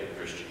spectator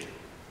Christianity.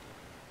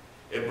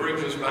 It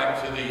brings us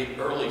back to the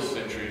early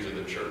centuries of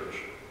the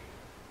church,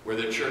 where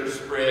the church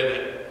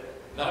spread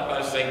not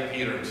by St.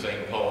 Peter and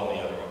St. Paul and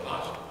the other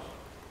apostles.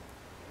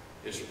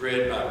 It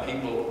spread by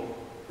people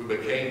who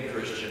became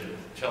Christian,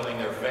 telling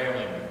their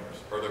family members,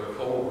 or their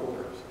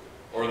co-workers,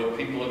 or the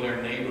people in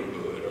their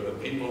neighborhood, or the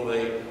people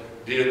they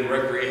did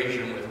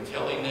recreation with,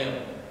 telling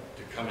them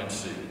to come and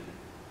see.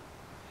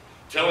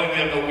 Telling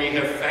them that we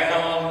have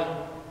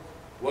found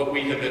what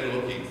we have been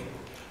looking for.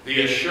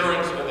 The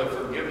assurance of the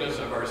forgiveness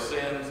of our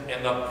sins,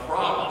 and the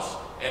promise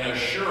and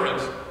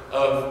assurance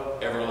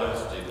of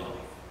everlasting life.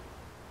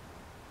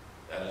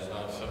 That is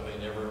not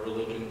something every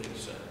religion can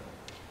say,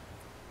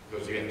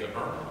 because you have to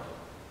earn it.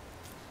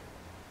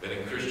 But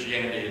in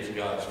Christianity, it's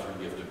God's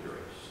free gift of grace.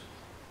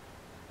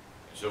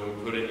 And so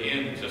we put an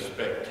end to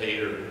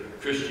spectator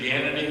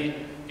Christianity,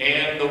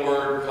 and the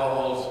Word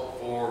calls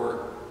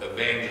for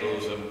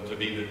evangelism to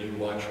be the new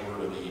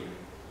watchword of the year,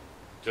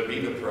 to be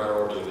the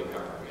priority of the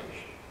congregation.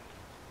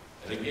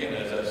 And again,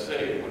 as I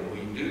say, when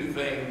we do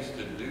things,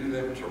 to do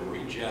them to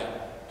reach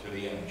out to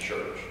the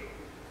unchurched,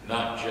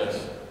 not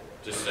just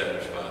to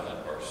satisfy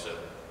ourselves.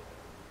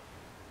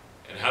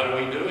 And how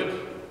do we do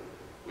it?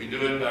 We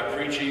do it by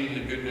preaching the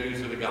good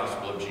news of the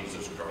gospel of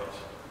Jesus Christ.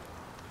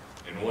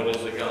 And what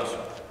is the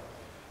gospel?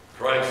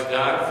 Christ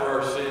died for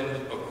our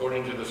sins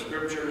according to the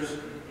Scriptures,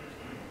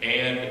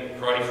 and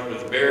Christ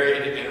was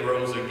buried and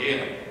rose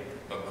again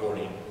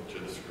according to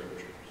the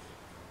Scriptures.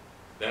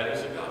 That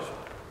is the gospel.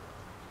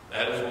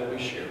 That is what we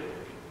share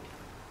with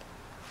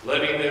people.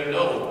 Letting them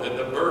know that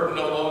the burden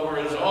no longer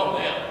is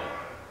on them.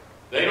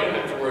 They don't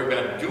have to worry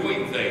about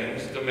doing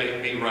things to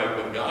make me right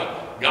with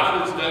God.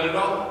 God has done it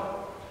all.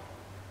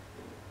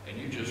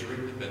 and you just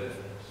reap the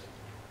benefits.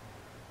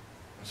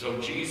 And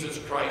so Jesus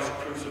Christ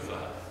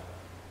crucified,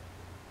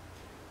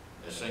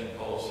 as St.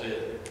 Paul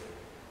said,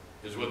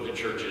 is what the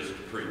church is to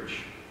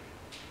preach.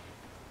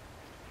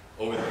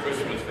 Over the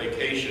Christmas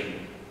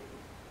vacation,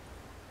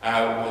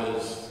 I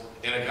was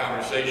in a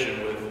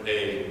conversation with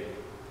a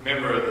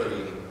member of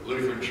the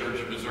Lutheran Church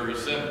of Missouri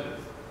Synod,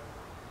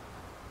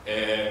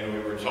 and we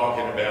were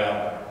talking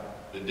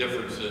about the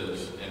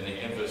differences and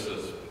the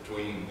emphasis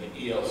between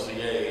the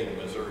ELCA and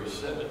the Missouri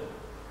Synod.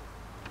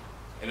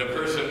 And a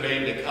person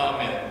made the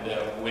comment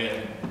that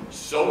when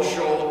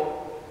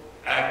social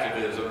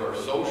activism or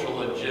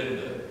social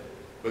agenda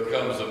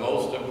becomes the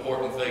most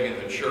important thing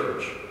in the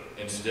church,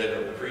 instead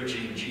of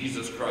preaching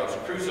Jesus Christ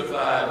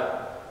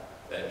crucified,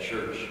 that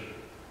church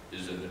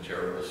is in a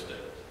terrible state.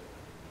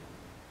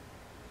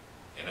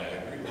 And I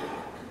agree with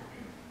that.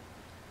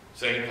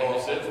 St. Paul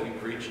says we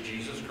preach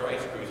Jesus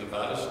Christ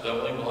crucified, a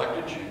stumbling block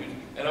to Jews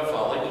and a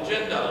folly to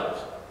Gentiles.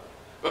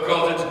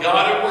 Because it's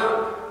God at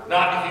work,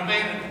 not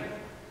humanity.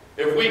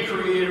 If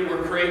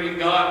we're creating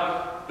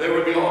God, there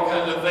would be all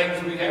kinds of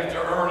things we have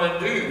to earn and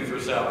do for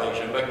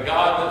salvation. But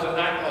God doesn't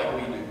act like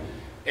we do.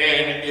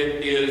 And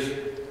it is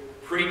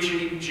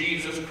preaching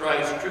Jesus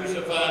Christ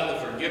crucified, the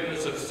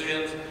forgiveness of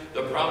sins,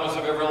 the promise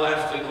of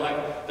everlasting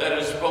life, that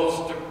is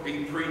supposed to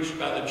be preached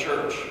by the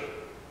church,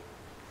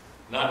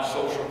 not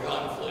social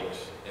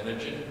conflicts and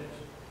agendas.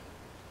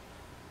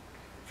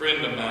 A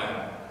friend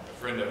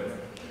of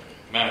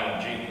mine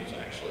and Jeannie's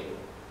actually,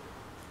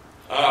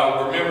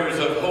 were members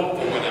of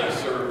Hopeful when I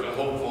served a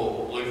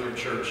Hopeful Lutheran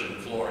Church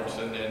in Florence,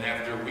 and then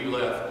after we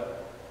left,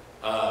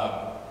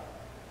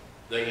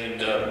 they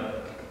ended up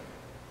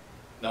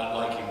not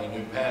liking the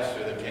new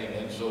pastor that came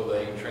in, so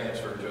they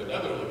transferred to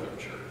another Lutheran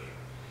church.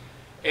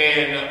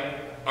 And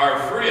our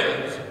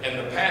friends and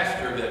the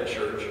pastor of that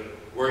church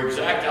were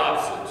exact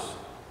opposites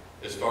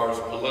as far as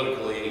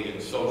politically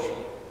and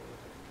socially.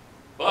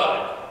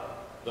 But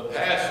the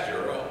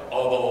pastor,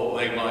 although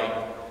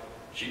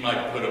she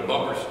might put a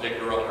bumper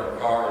sticker on her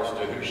car as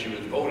to who she was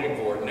voting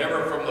for,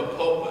 never from the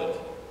pulpit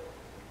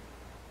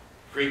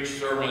preached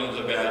sermons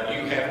about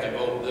you have to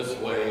vote this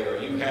way, or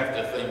you have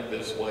to think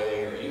this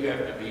way, or you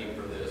have to be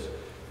for this.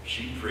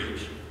 She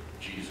preached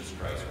Jesus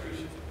Christ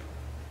crucified.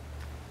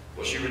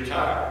 Well, she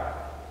retired.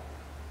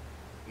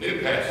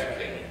 New pastor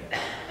came in.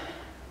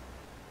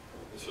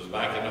 This was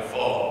back in the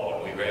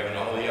fall when we were having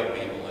all the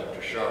upheaval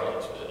after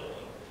Charlottesville.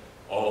 And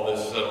all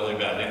this suddenly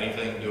about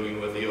anything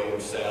doing with the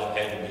Old South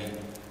had to be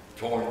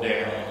torn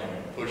down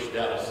and pushed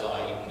out of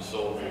sight and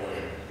so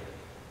forth.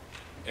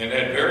 And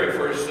that very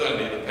first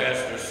Sunday, the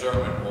pastor's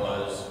sermon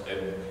was,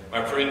 and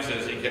my friend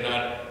says he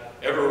cannot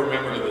ever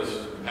remember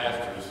this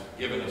pastor's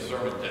giving a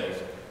sermon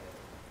text,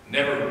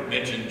 never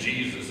mentioned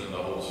Jesus in the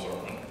whole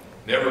sermon,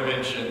 never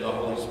mentioned the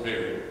Holy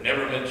Spirit,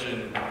 never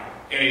mentioned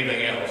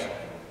anything else.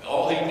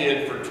 All he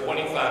did for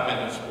 25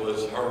 minutes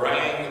was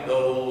harangue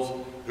those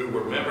who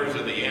were members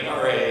of the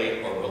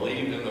NRA or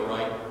believed in the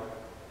right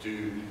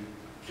to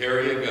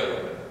carry a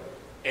gun,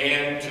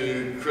 and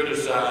to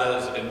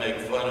criticize and make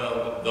fun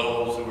of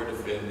those who were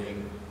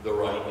defending the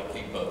right to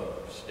keep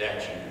up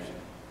statues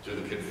to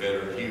the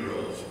Confederate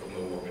heroes from the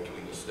war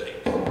between the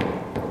states.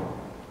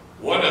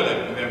 One of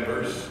the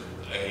members,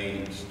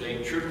 a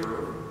state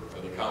trooper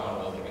of the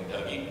Commonwealth of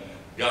Kentucky,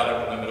 got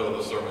up in the middle of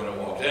the sermon and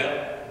walked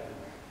out.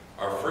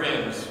 Our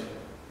friends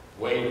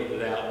waited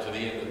it out to the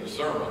end of the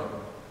sermon,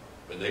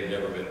 but they've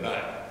never been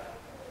back.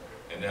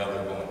 And now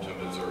they're going to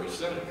a Missouri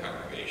Synod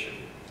congregation,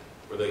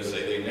 where they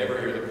say they never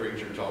hear the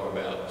preacher talk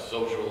about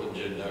social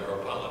agenda or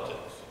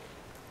politics.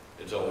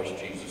 It's always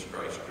Jesus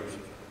Christ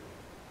crucified.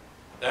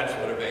 That's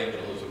what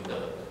evangelism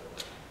does.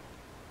 It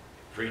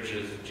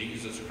preaches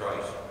Jesus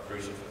Christ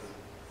crucified.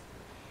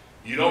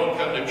 You don't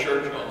come to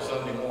church on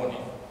Sunday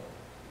morning,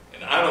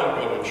 and I don't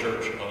go to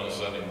church on a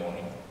Sunday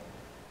morning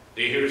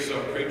to hear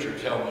some preacher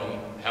tell me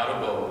how to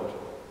vote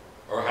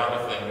or how to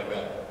think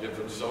about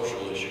different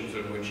social issues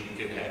in which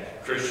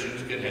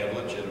Christians can have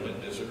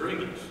legitimate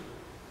disagreements.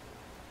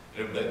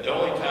 And the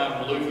only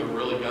time Luther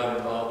really got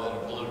involved in a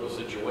political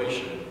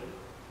situation,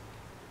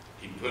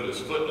 he put his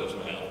foot in his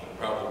mouth and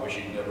probably wish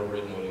he'd never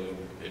written what he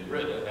had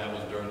written, and that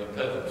was during the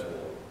Peasants'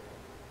 War.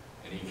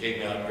 And he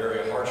came out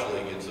very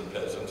harshly against the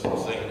peasants and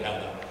saying how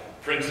the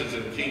princes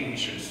and kings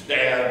should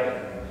stab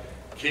and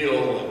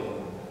kill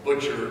and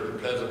butcher the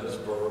peasants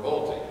for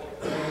revolting.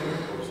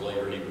 Of course,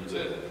 later he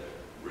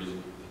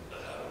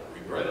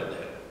regretted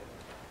that.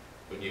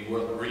 But you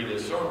read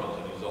his sermons,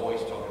 and he's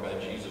always talking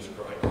about Jesus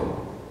Christ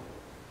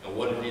and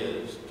what it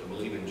is to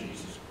believe in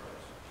Jesus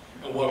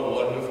Christ, and what a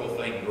wonderful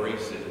thing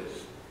grace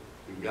is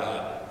through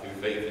God, through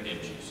faith in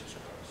Jesus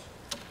Christ.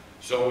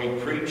 So we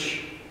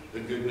preach the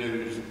good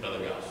news of the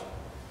gospel.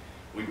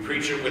 We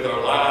preach it with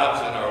our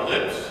lives and our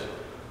lips.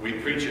 We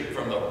preach it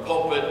from the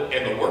pulpit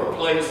and the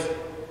workplace.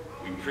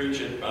 We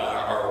preach it by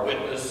our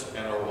witness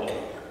and our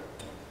walk,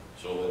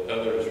 so that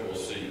others will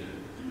see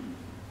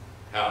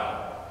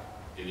how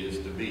it is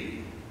to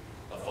be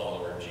a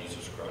follower of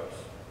Jesus Christ.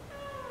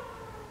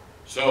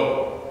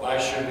 So, why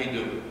should we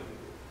do it?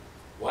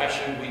 Why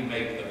should we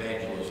make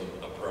evangelism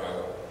a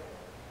priority?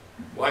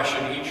 Why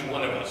should each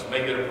one of us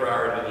make it a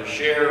priority to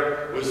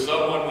share with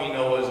someone we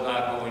know is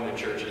not going to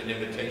church an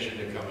invitation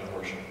to come and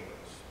worship with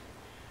us?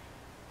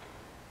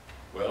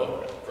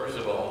 Well, first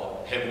of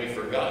all, have we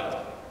forgotten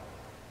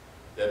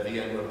that the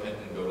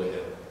unrepentant go to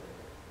hell?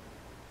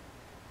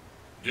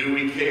 Do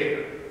we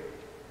care?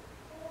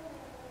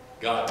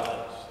 God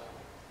does.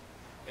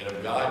 And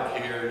if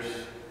God cares,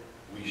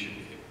 we should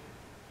care.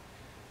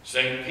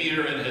 St.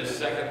 Peter in his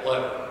second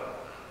letter,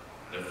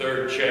 the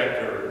 3rd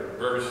chapter,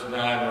 verse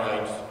 9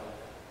 writes,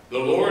 "The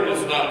Lord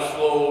is not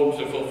slow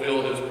to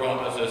fulfill his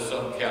promise, as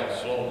some count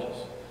slowness,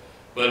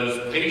 but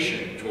is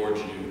patient towards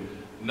you,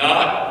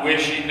 not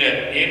wishing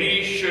that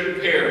any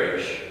should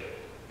perish,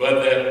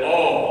 but that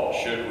all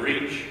should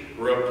reach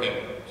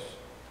repentance."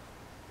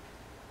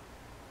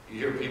 You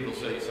hear people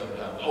say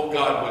sometimes, oh,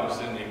 God wouldn't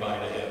send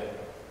anybody to hell.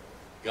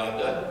 God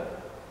doesn't.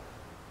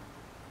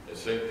 As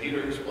St.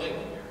 Peter explained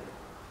here,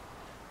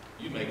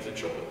 you make the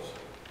choice.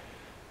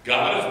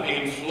 God is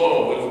being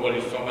slow, is what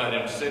he's talking about,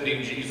 him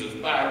sending Jesus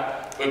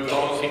back,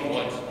 because he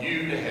wants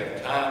you to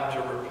have time to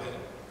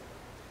repent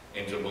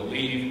and to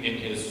believe in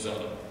his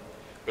Son.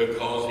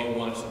 Because he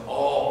wants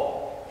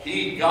all,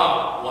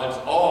 God, wants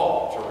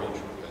all to reach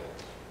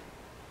repentance.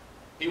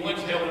 He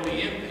wants hell to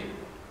be empty,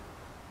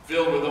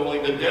 filled with only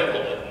the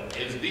devil and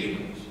his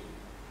demons.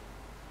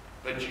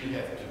 But you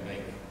have to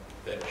make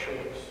that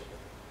choice.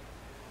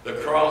 The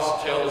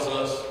cross tells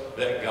us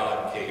that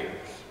God cares.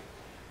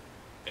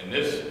 And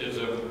this is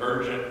an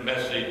urgent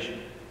message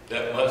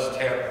that must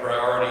have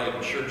priority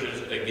in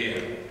churches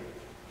again,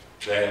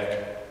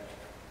 that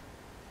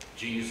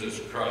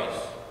Jesus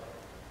Christ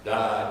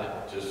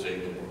died to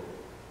save the world.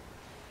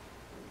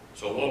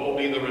 So what will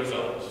be the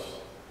results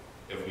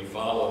if we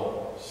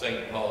follow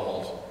St.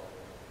 Paul's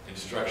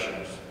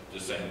instructions to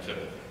St.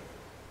 Timothy?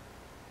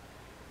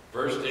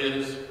 First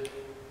is,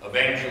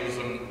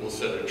 evangelism will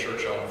set a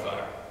church on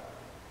fire.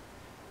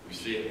 We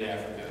see it in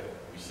Africa.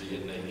 We see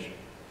it in Asia.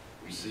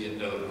 We see it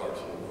in other parts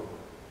of the world.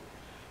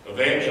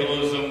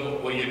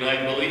 Evangelism will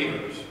unite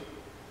believers,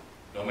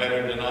 no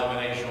matter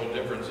denominational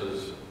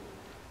differences.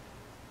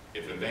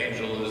 If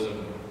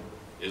evangelism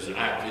is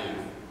active,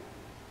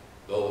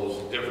 those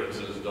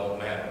differences don't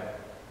matter.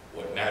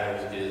 What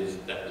matters is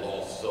that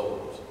lost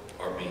souls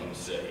are being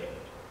saved.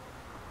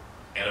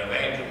 And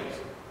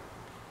evangelism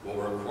will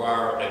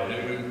require a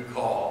new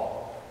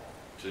call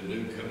to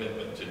new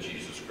commitment to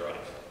Jesus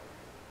Christ,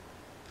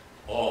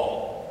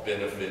 all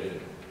benefiting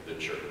the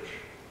church.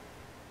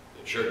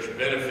 The church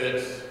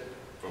benefits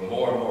from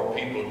more and more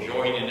people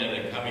joining in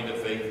and coming to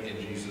faith in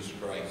Jesus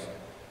Christ.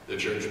 The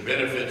church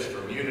benefits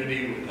from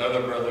unity with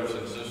other brothers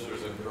and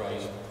sisters in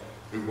Christ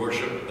who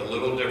worship a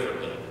little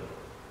differently.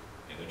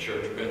 And the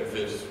church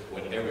benefits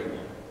when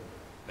everyone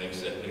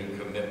makes that new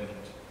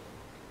commitment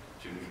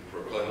to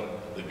proclaim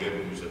the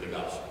good news of the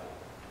gospel.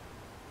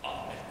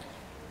 Amen.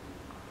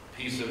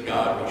 Peace of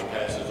God, which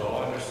passes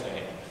all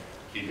understanding,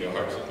 keep your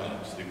hearts and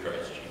minds through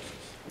Christ Jesus.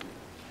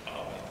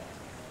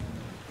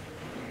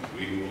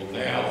 We will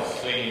now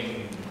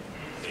sing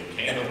a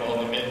Candle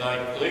on the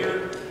Midnight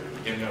Clear,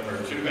 hymn number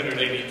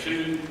 282,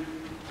 in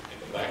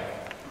the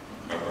back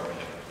of our hymn.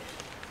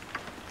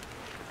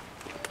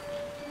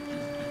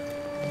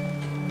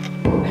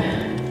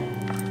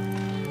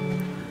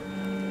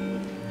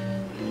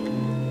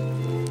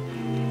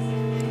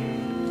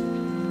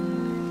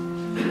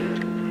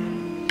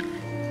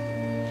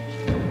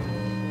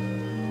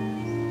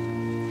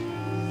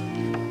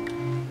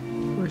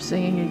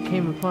 Singing "It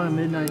Came Upon a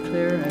Midnight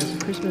Clear" as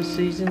the Christmas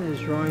season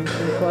is drawing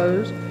to a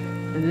close,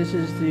 and this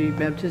is the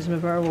baptism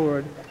of our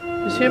Lord.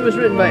 This hymn was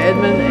written by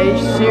Edmund H.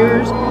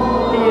 Sears.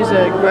 He is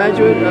a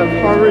graduate of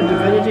Harvard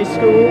Divinity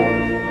School.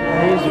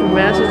 He's from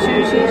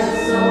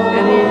Massachusetts,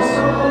 and he's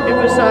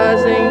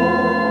emphasizing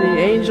the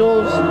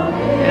angels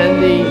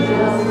and the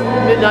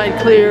midnight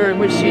clear in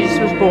which Jesus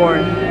was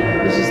born.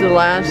 This is the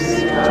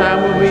last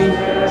time we'll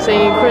be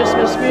singing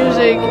Christmas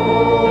music,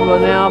 and we'll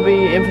now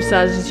be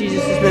emphasizing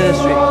Jesus'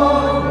 ministry.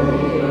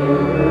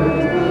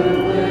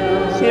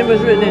 This hymn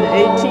was written in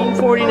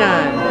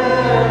 1849.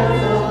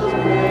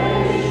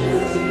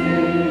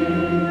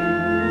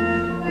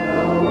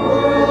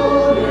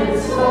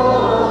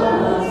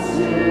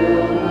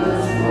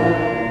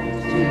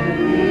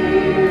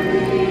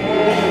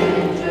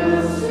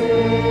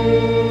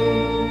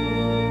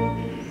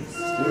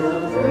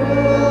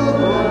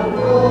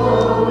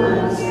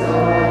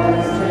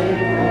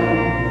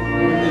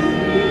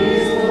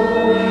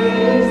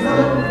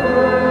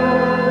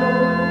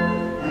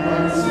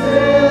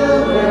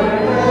 Still their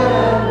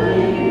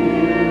heavenly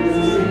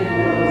music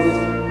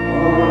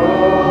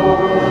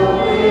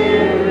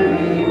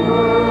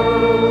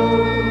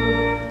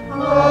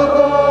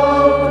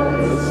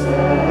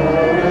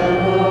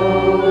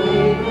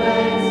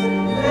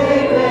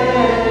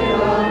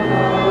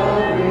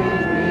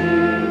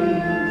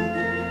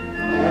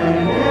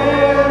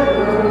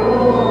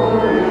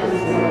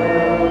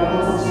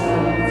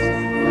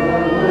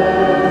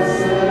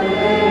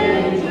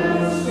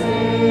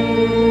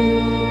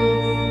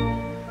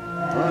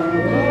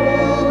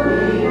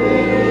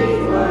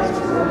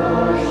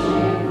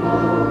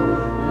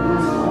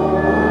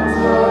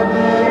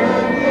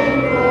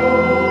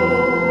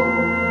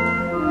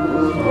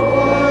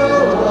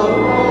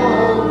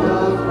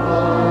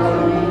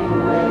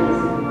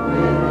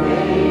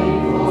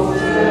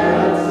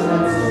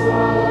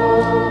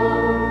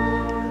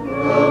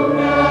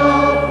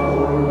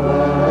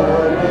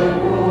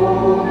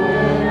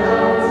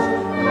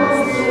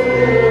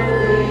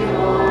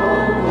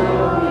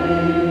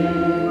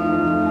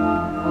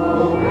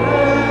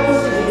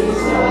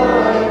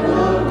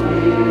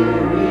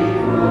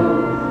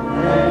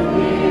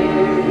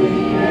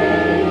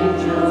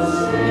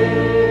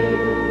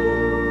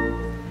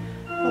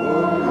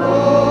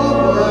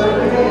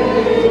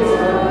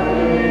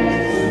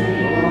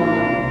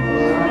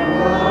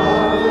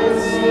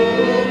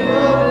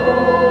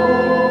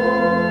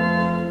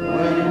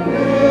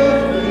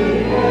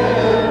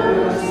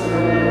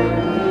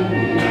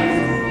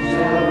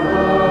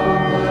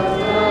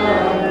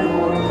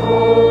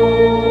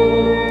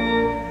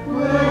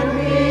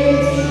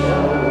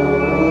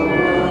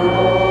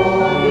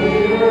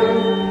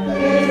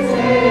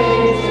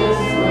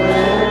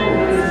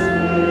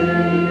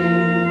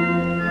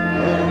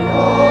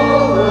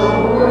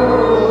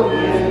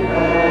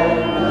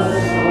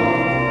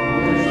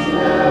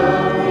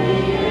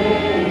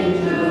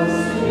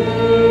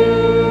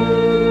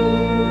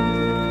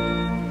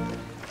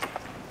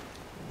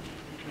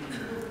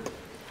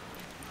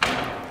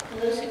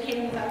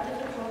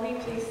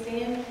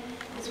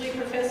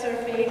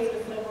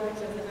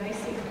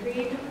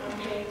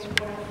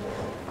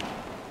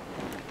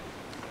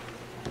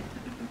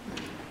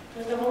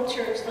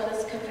Church, let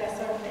us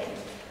confess our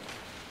faith.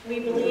 We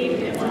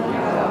believe in one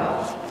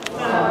God, the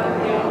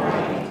Father, the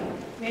Almighty,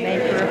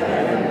 maker of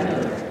heaven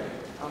and earth,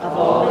 of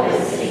all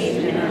that is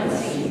seen and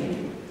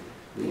unseen.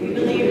 We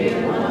believe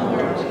in one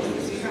Lord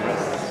Jesus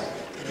Christ,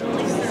 the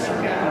only Son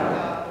of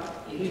God,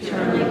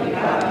 eternally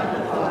begotten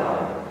of the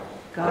Father,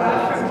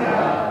 God from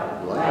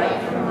God,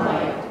 light from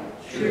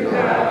light, true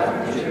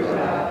God from true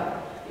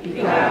God,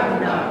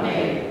 begotten, not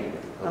made,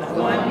 of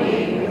one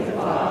being with the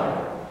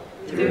Father.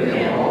 Through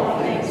him all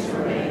things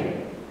were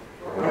made.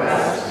 For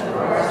us and for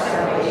our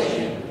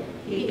salvation,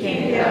 he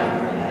came down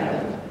from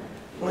heaven,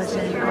 was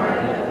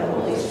incarnate of the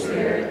Holy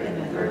Spirit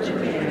and the Virgin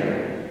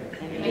Mary,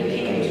 and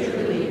became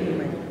truly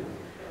human.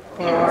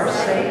 For our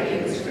sake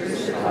he was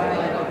crucified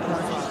by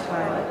Pontius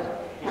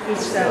Pilate. He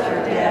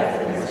suffered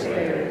death and was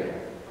buried.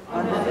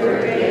 On the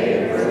third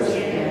day he rose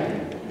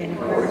again, in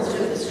accordance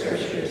with the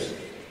Scriptures.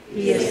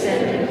 He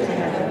ascended into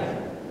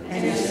heaven,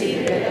 and is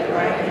seated at the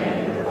right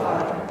hand of the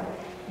Father.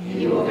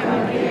 He will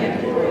come again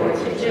in glory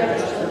to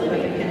judge the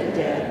living and the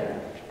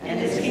dead, and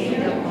his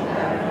kingdom will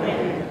have no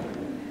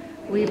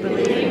end. We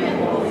believe in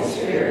the Holy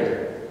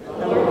Spirit, the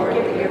Lord,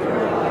 giver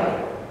of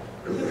life,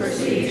 who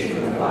proceeds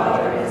from the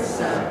Father and the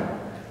Son,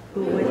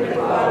 who with the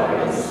Father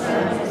and the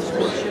Son is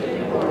worshipped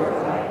and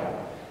glorified,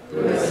 who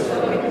has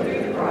spoken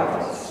through the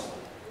prophets.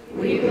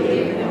 We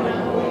believe in one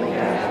holy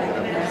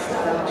Catholic and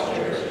Apostolic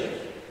Church.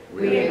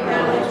 We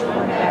acknowledge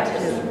one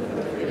baptism for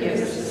the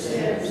forgiveness of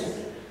sins.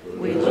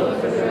 We look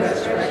for the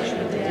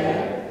resurrection of the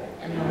dead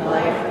and the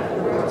life of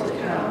the world to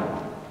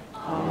come.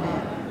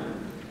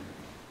 Amen.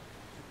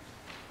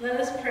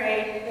 Let us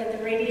pray that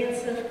the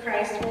radiance of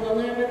Christ will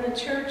illumine the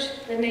church,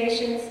 the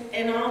nations,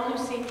 and all who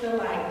seek the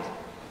light.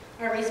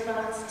 Our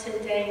response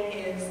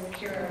today is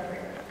hear our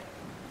prayer.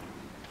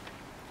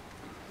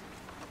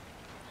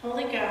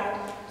 Holy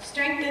God,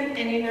 strengthen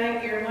and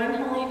unite your one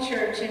holy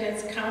church in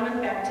its common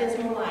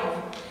baptismal life,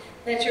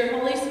 that your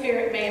Holy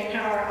Spirit may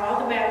empower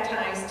all the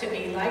baptized to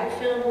be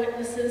light-filled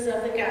witnesses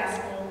of the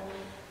gospel.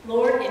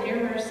 Lord, in your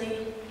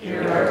mercy,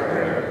 hear our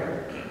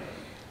prayer.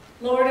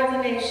 Lord of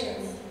the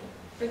nations,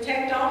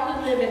 protect all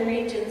who live in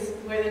regions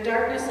where the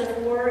darkness of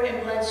war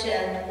and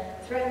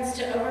bloodshed threatens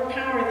to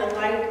overpower the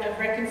light of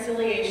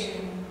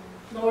reconciliation.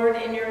 Lord,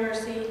 in your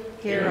mercy,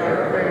 hear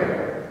our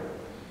prayer.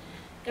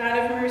 God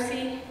of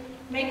mercy,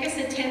 make us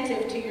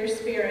attentive to your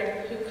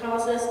Spirit, who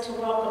calls us to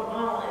welcome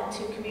all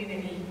into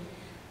community.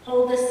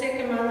 Hold the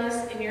sick among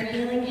us in your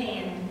healing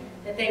hand,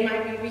 that they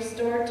might be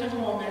restored to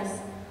wholeness.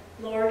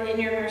 Lord, in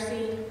your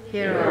mercy,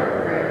 hear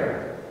our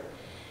prayer.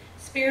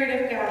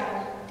 Spirit of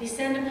God,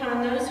 descend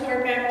upon those who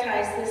are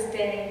baptized this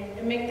day,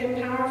 and make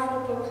them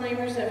powerful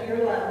proclaimers of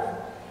your love.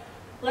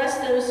 Bless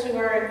those who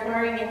are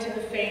inquiring into the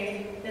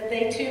faith, that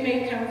they too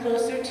may come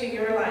closer to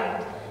your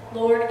light.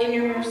 Lord, in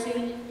your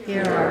mercy,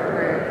 hear our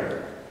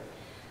prayer.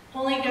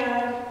 Holy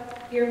God,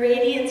 your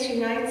radiance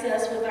unites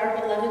us with our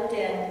beloved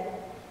dead.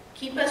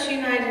 Keep us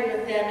united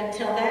with them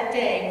until that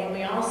day when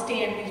we all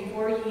stand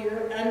before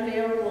your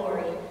unveiled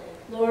glory.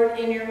 Lord,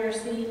 in your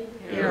mercy,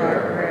 hear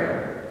our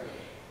prayer.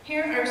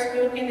 Hear our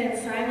spoken and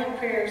silent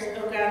prayers,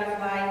 O God of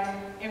light,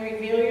 and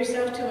reveal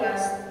yourself to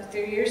us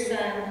through your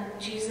Son,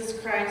 Jesus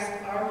Christ,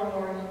 our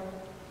Lord.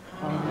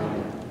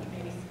 Amen.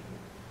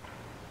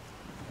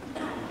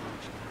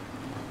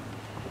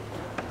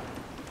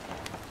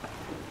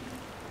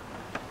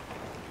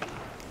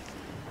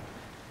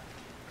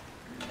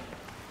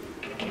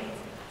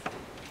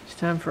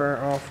 Time for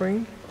our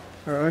offering.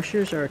 Our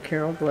ushers are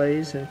Carol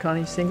Glaze and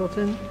Connie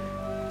Singleton.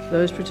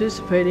 Those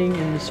participating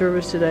in the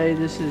service today,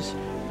 this is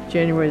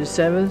January the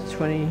 7th,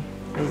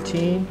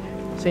 2018,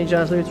 St.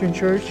 John's Lutheran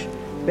Church.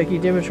 Becky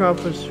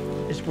Dimitrov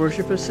is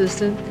worship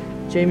assistant.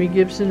 Jamie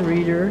Gibson,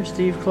 reader.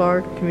 Steve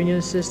Clark, communion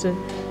assistant.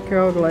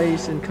 Carol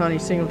Glaze and Connie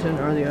Singleton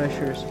are the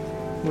ushers.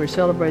 We're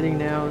celebrating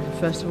now the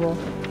festival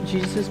of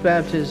Jesus'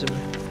 baptism.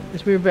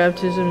 As we are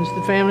baptism is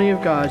the family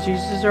of God.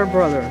 Jesus is our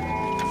brother.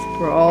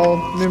 We're all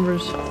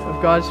members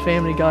of God's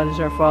family. God is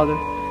our Father,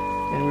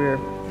 and we're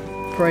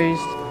praised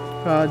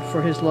God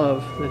for his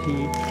love that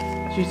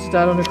Jesus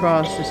died on the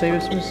cross to save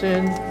us from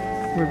sin.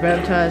 We're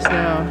baptized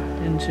now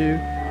into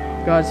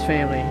God's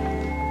family.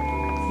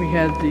 We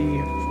had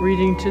the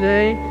reading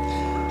today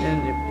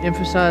and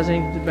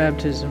emphasizing the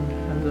baptism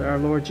of our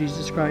Lord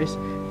Jesus Christ.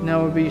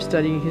 Now we'll be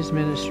studying his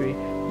ministry.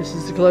 This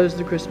is the close of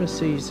the Christmas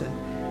season.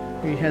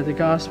 We had the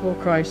gospel.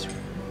 Christ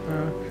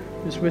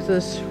was with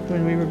us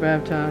when we were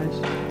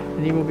baptized,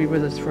 and he will be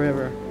with us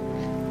forever.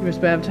 He was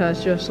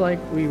baptized just like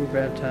we were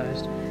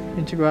baptized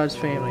into God's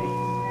family.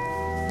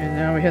 And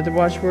now we have the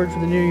watchword for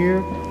the new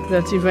year.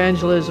 That's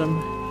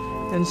evangelism,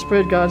 and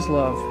spread God's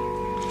love.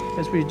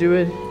 As we do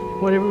it,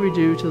 whatever we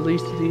do to the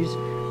least of these,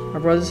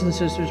 our brothers and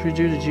sisters, we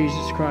do to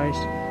Jesus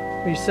Christ.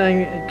 We sang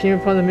 "It Came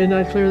Upon the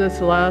Midnight Clear." That's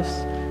the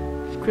last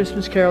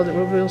Christmas carol that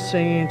we'll be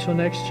singing until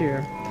next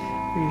year.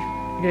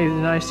 We gave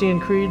the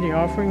Nicene Creed, the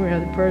offering. We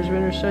had the prayers of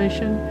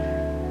intercession.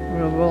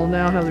 We'll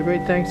now have the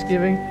great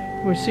Thanksgiving.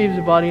 We receive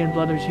the body and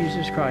blood of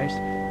Jesus Christ.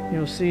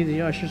 You'll see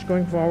the ushers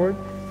going forward.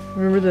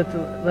 Remember that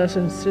the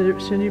lessons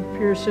Cindy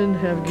Pearson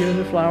have given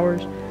the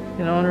flowers,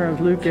 in honor of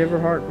Luke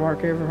Everhart,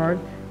 Mark Everhart,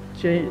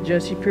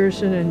 Jesse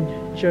Pearson,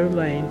 and Joe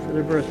Lane for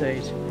their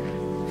birthdays.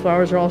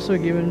 Flowers are also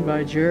given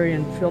by Jerry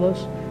and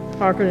Phyllis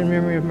Parker in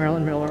memory of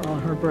Marilyn Miller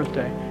on her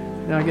birthday.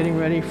 Now getting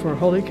ready for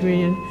Holy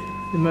Communion,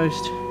 the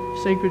most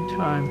sacred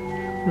time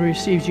when we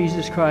receive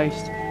Jesus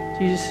Christ.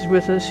 Jesus is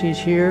with us, he's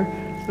here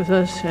with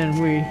us,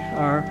 and we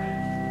are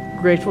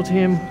grateful to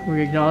him,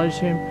 we acknowledge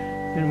him,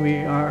 and we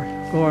are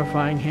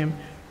glorifying him.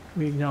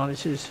 We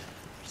acknowledge his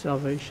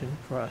salvation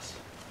for us.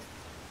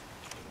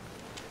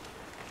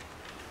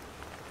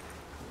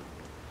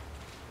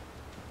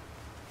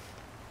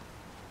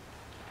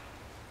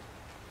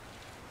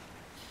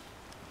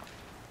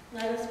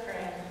 Let us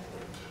pray.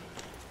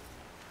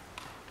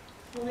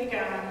 Holy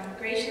God,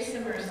 gracious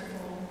and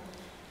merciful,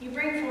 you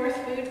bring forth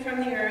food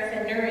from the earth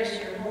and nourish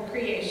your whole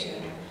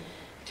creation.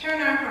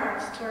 Turn our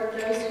hearts toward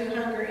those who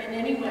hunger in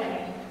any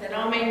way, that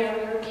all may know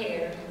your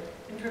care,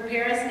 and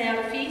prepare us now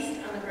to feast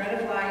on the bread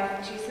of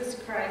life,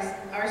 Jesus Christ,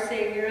 our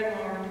Savior and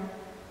Lord.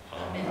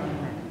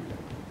 Amen.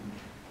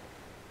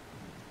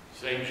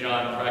 St.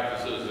 John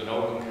practices an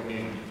open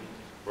communion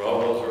for all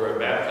those who are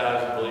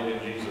baptized and believe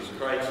in Jesus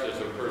Christ as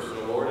their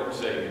personal Lord and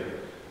Savior,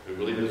 who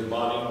believe his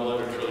body and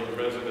blood are truly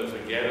present as we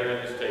gather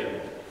at his table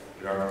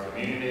in our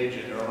communion age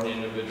and our own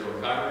individual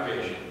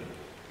congregation.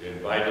 We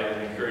invite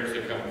and encourage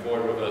to come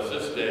forward with us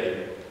this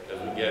day as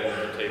we gather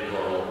at the table of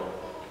our Lord.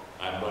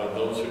 I invite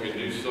those who can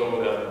do so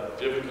without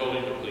difficulty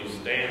to please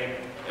stand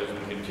as we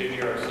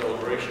continue our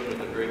celebration with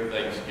the great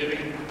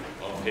Thanksgiving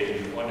on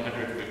page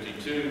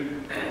 152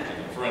 in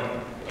the front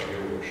of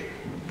your worship.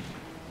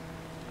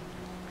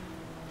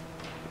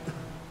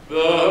 The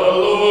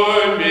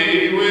Lord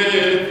be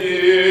with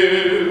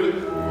you.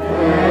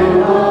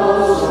 And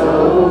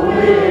also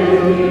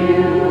with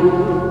you.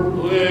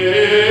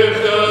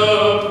 Lift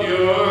up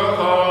your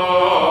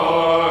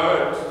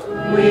hearts.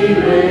 We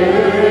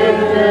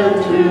lift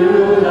them to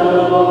the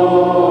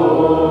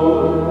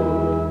Lord.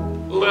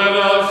 Let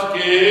us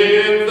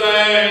give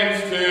thanks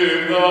to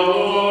the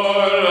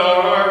Lord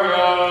our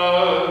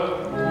God.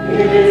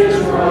 It is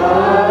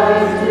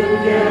right to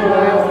give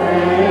our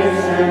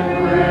thanks and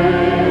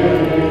praise.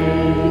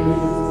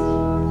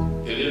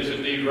 It is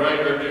indeed right,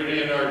 our duty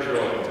and our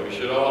joy. We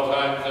should all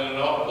times and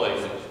in all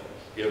places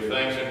give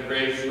thanks and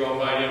praise to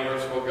Almighty and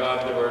merciful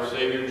God, to our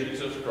Savior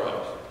Jesus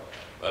Christ.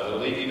 By the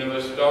leading of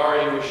a star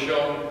he was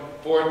shown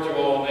forth to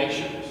all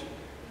nations.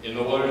 In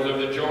the waters of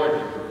the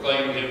Jordan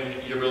proclaimed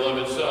him your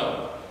beloved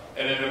Son.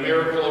 And in a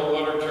miracle of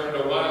water turned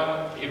to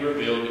wine, he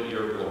revealed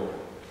your glory.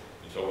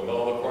 And so with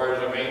all the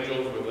choirs of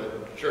angels, with the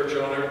church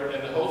on earth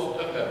and the host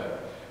of heaven,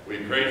 we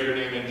praise your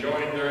name and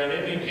join their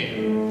unending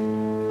hymn.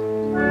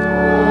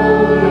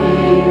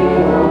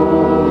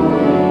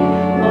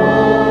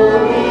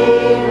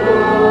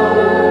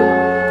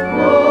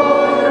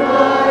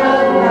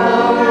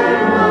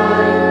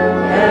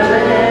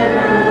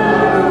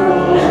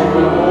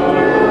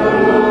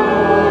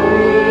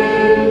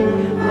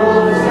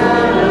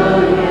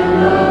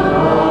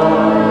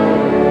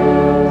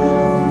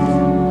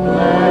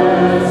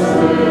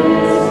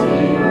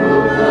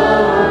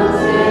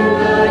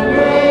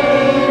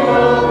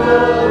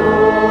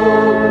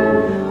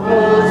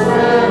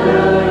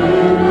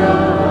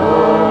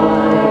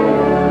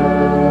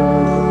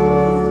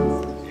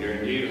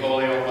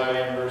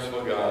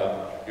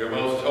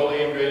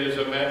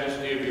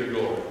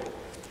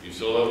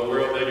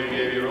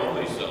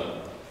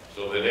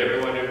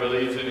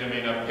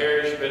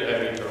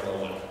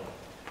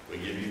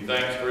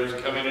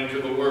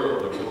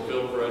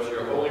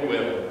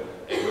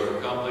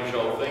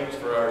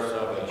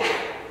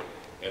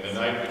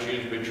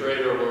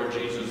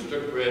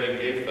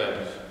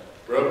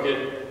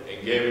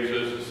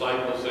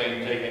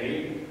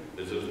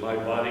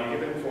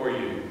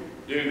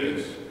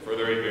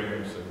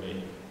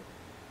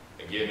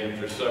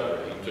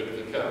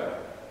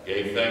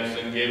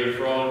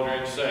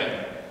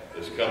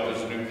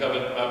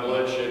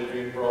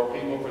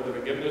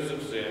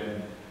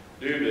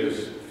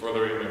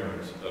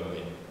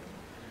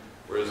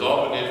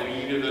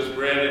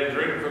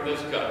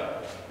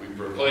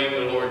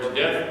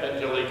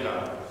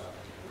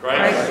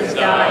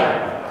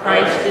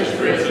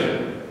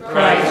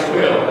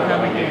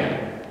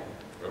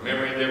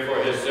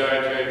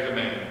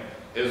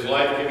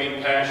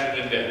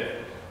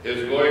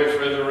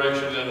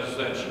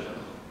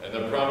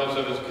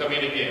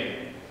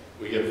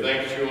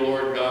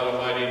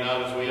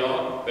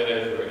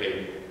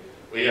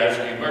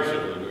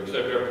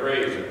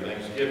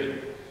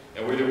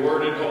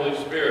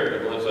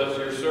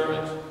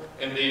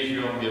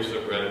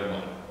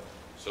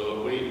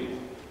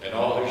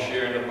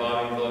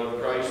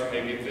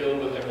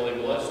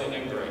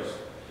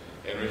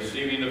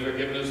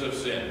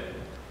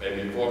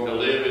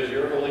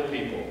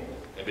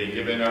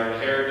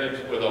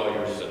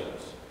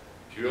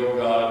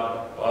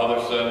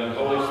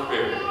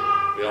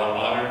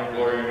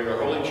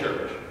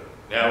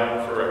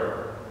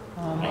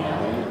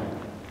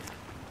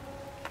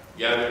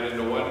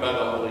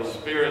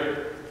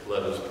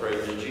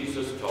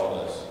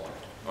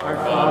 Our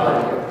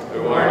Father,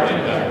 who art in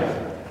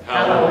heaven,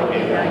 hallowed be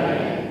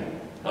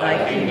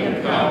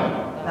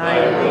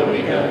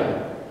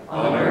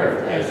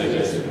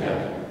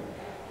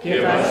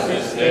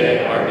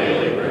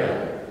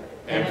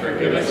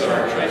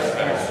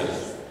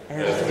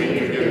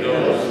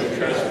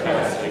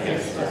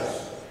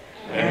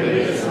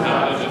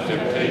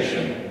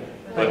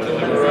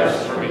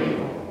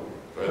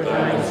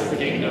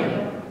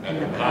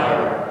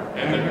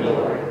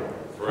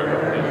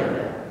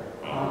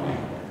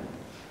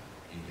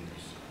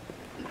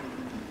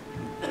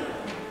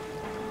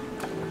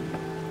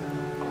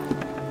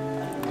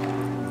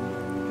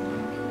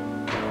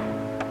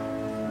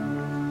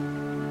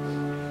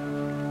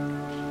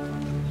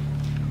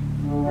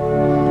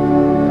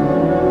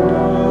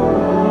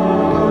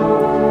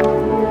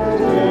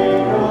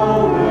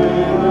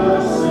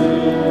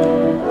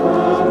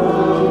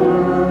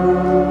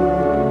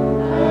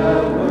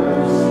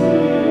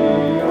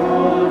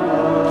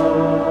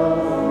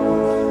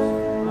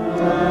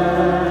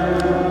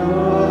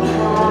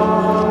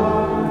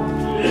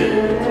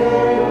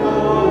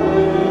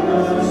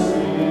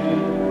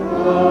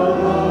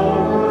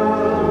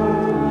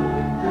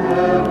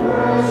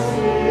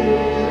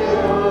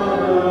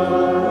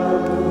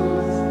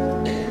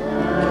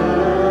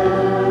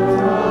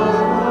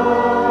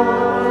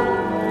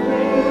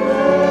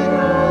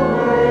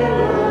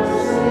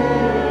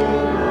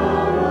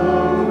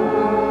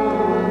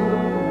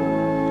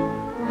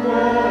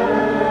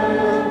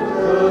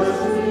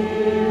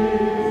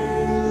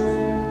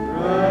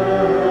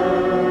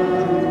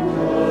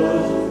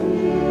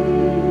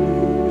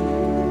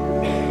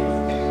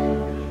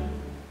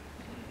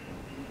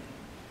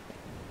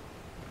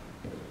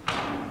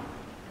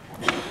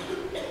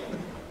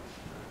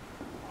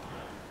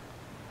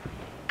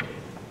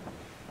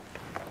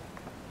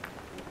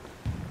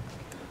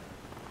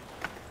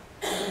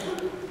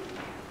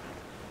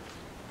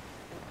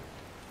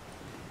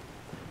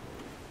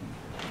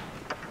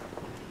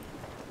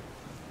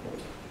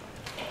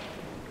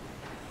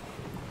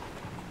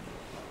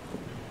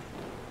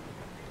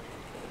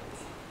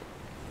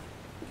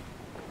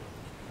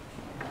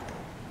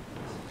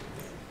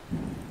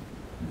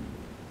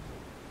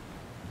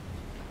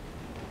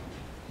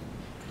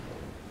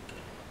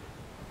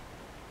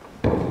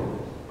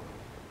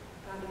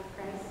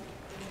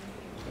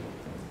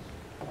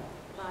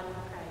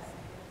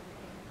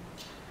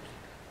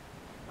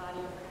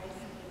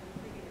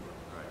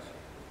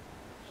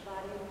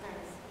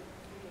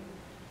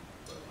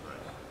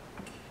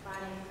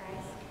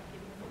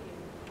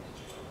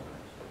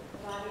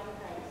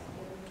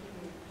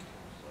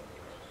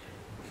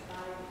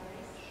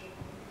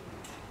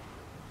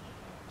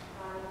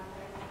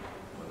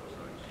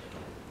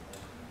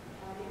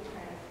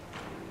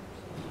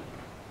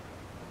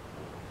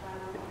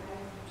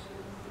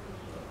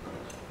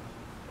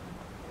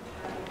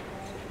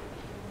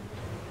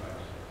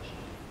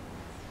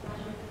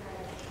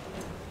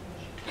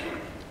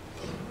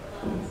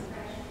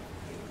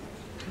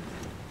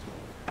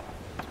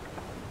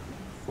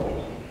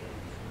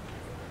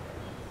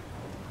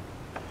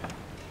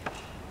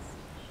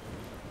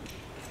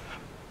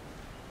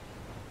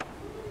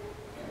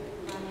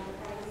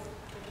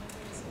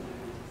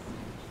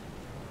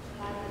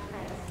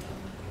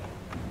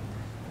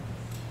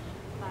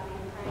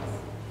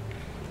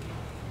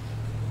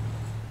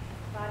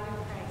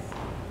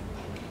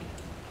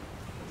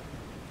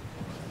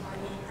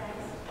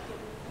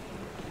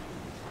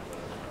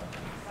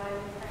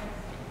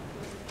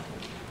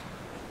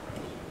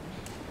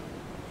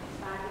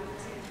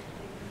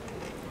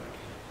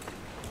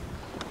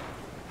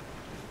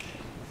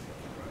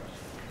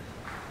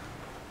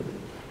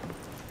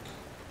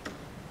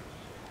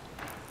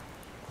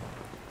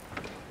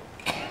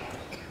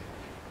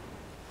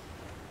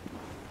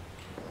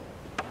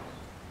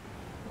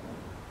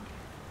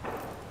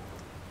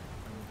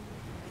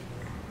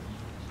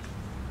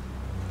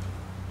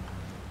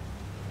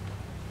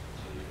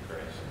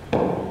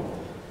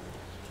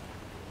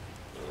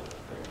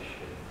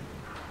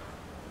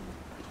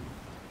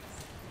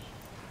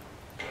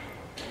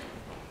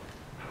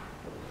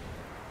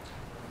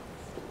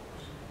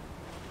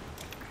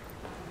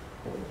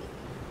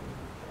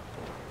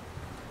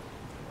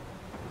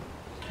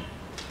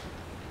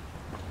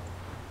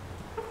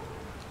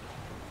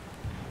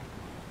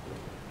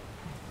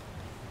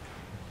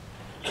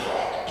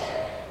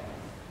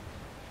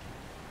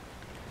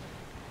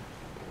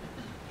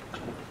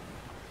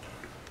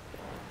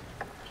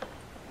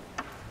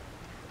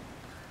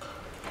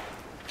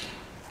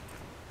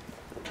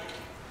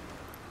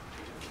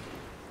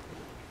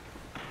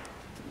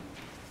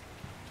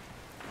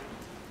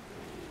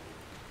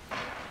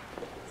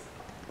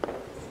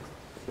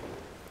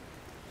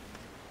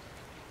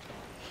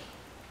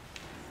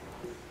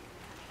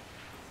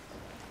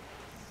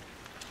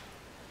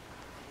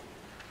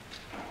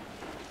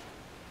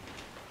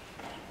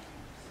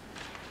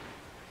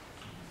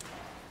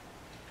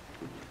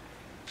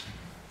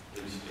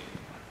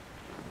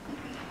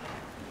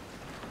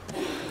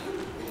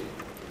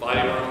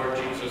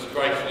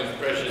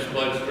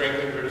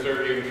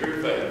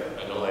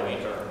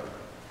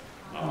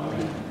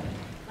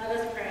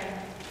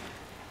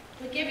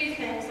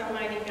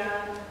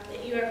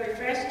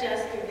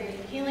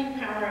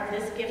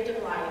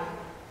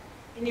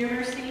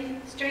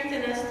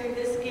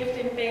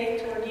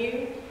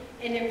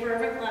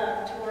fervent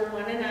love toward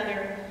one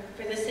another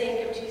for the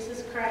sake of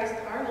Jesus Christ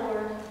our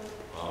Lord.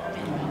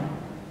 Amen.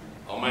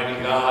 Almighty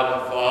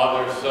God,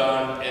 Father,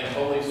 Son, and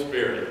Holy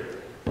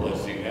Spirit,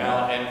 bless you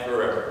now and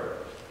forever.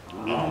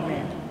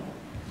 Amen.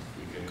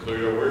 We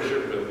conclude our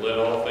worship with Let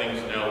All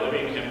Things Now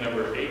Living, hymn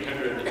number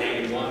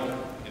 881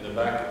 in the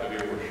back of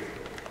your worship.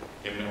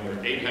 Hymn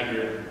number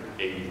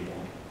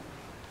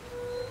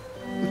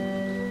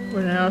 881.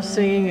 We're now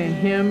singing a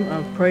hymn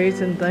of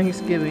praise and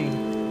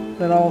thanksgiving,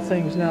 Let All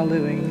Things Now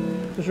Living.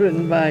 It was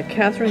written by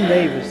Catherine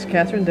Davis.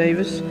 Catherine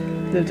Davis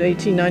lived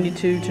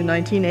 1892 to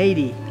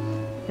 1980,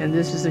 and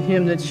this is a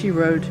hymn that she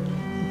wrote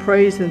in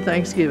praise and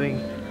thanksgiving.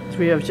 As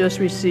we have just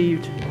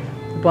received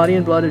the body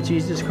and blood of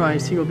Jesus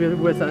Christ, he will be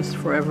with us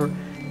forever,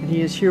 and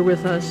he is here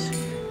with us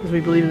as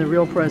we believe in the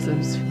real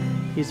presence.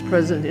 He is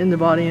present in the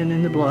body and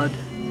in the blood,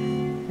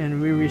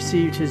 and we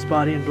received his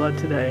body and blood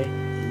today.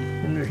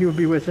 And he will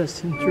be with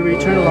us through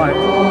eternal life.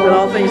 Let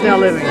all things now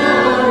living.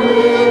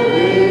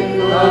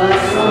 A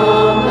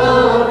song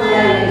of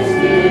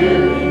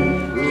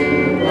thanksgiving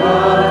to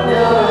God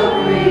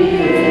the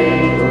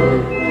Creator,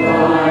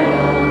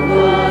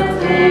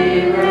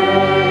 triumphantly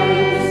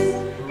raised,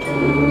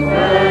 who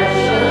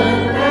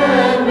fashioned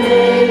and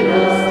made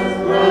us,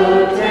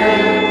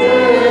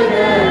 protected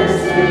and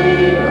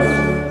saved us,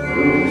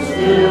 who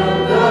still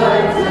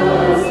guides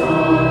us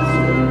on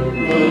to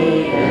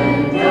the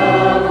end of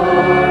our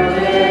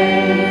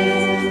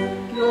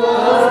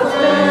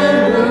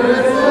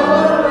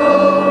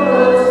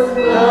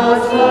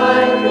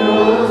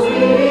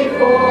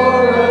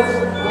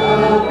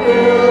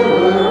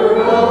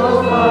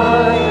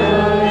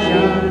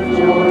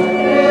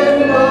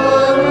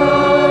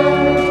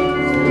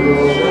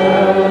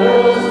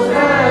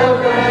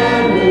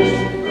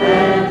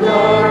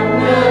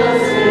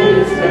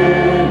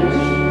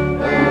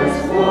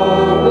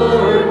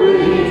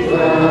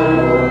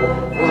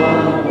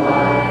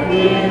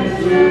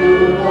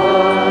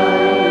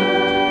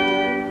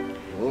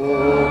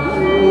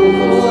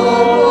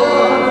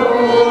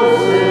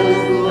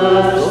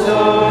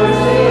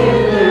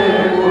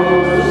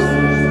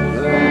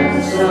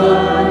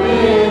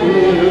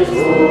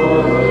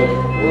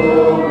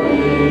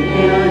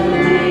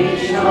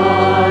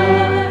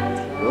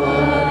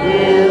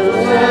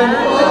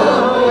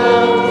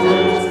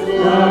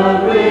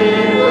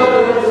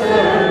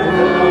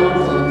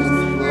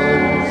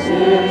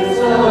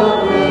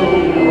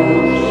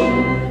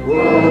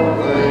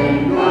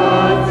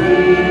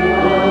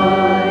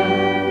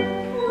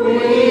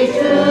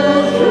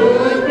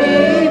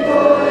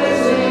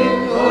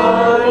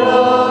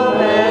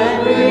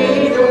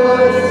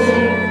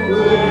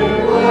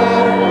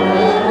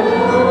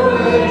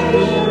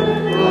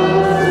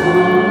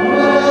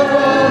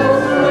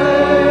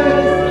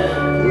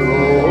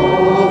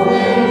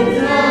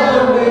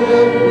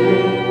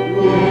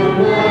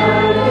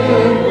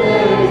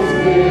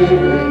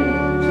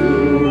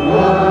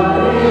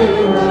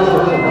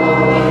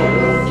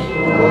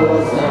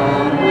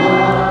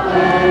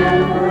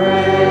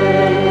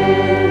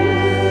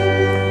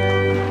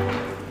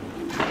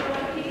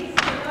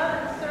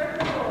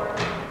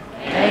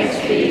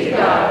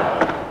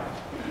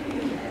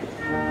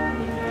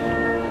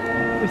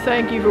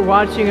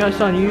Watching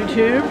us on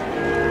YouTube.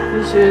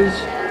 This is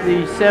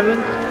the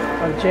 7th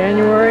of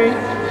January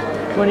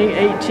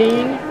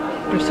 2018.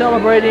 We're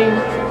celebrating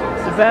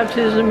the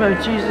baptism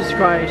of Jesus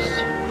Christ.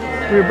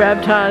 We were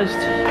baptized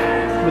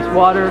with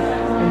water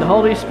and the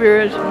Holy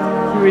Spirit.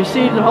 We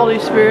received the Holy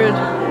Spirit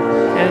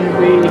and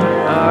we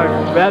are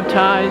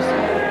baptized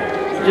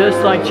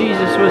just like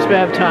Jesus was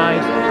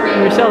baptized.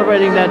 And we're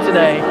celebrating that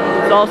today.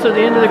 It's also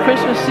the end of the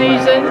Christmas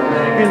season.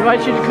 We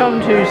invite you to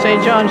come to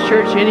St. John's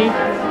Church any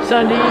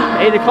Sunday,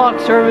 8 o'clock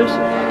service,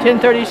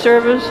 10:30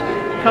 service.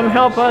 Come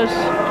help us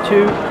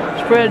to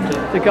spread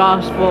the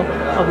gospel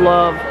of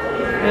love.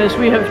 And as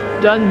we have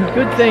done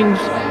good things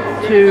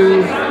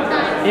to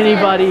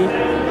anybody,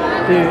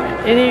 to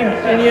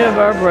any of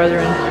our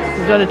brethren,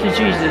 we've done it to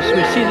Jesus.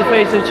 We see the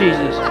face of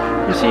Jesus.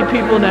 We see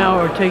people now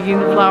are taking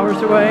the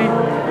flowers away.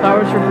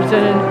 Flowers were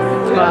presented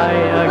by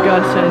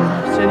Gus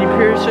and Cindy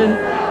Pearson,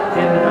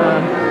 and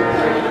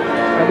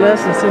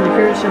Les and Cindy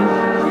Pearson,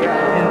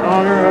 in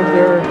honor of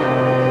their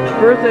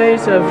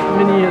birthdays of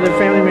many of their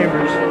family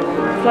members.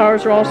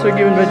 Flowers are also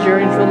given by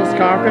Jerry and Phyllis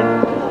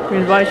Cochran. We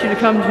invite you to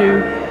come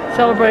to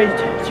celebrate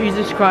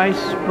Jesus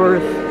Christ's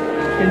birth.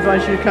 We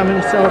invite you to come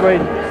and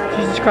celebrate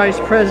Jesus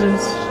Christ's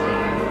presence.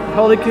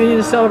 Holy Communion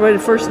is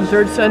celebrated first and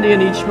third Sunday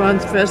in each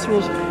month's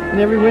festivals and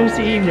every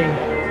Wednesday evening.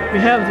 We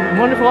have the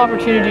wonderful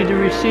opportunity to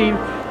receive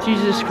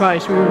Jesus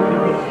Christ. We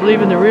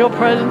believe in the real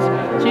presence.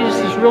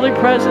 Jesus is really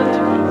present.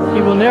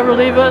 He will never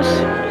leave us.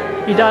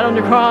 He died on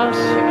the cross.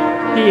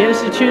 He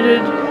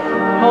instituted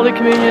Holy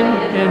Communion,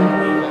 and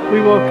we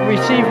will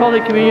receive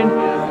Holy Communion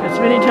as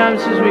many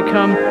times as we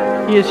come.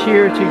 He is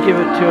here to give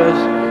it to us,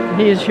 and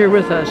He is here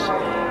with us.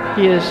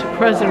 He is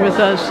present with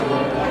us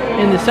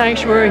in the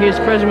sanctuary. He is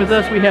present with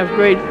us. We have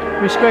great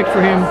respect for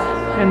Him,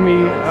 and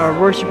we are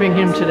worshiping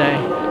Him today.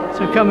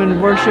 So come and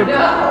worship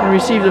and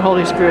receive the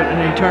Holy Spirit in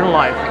eternal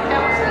life.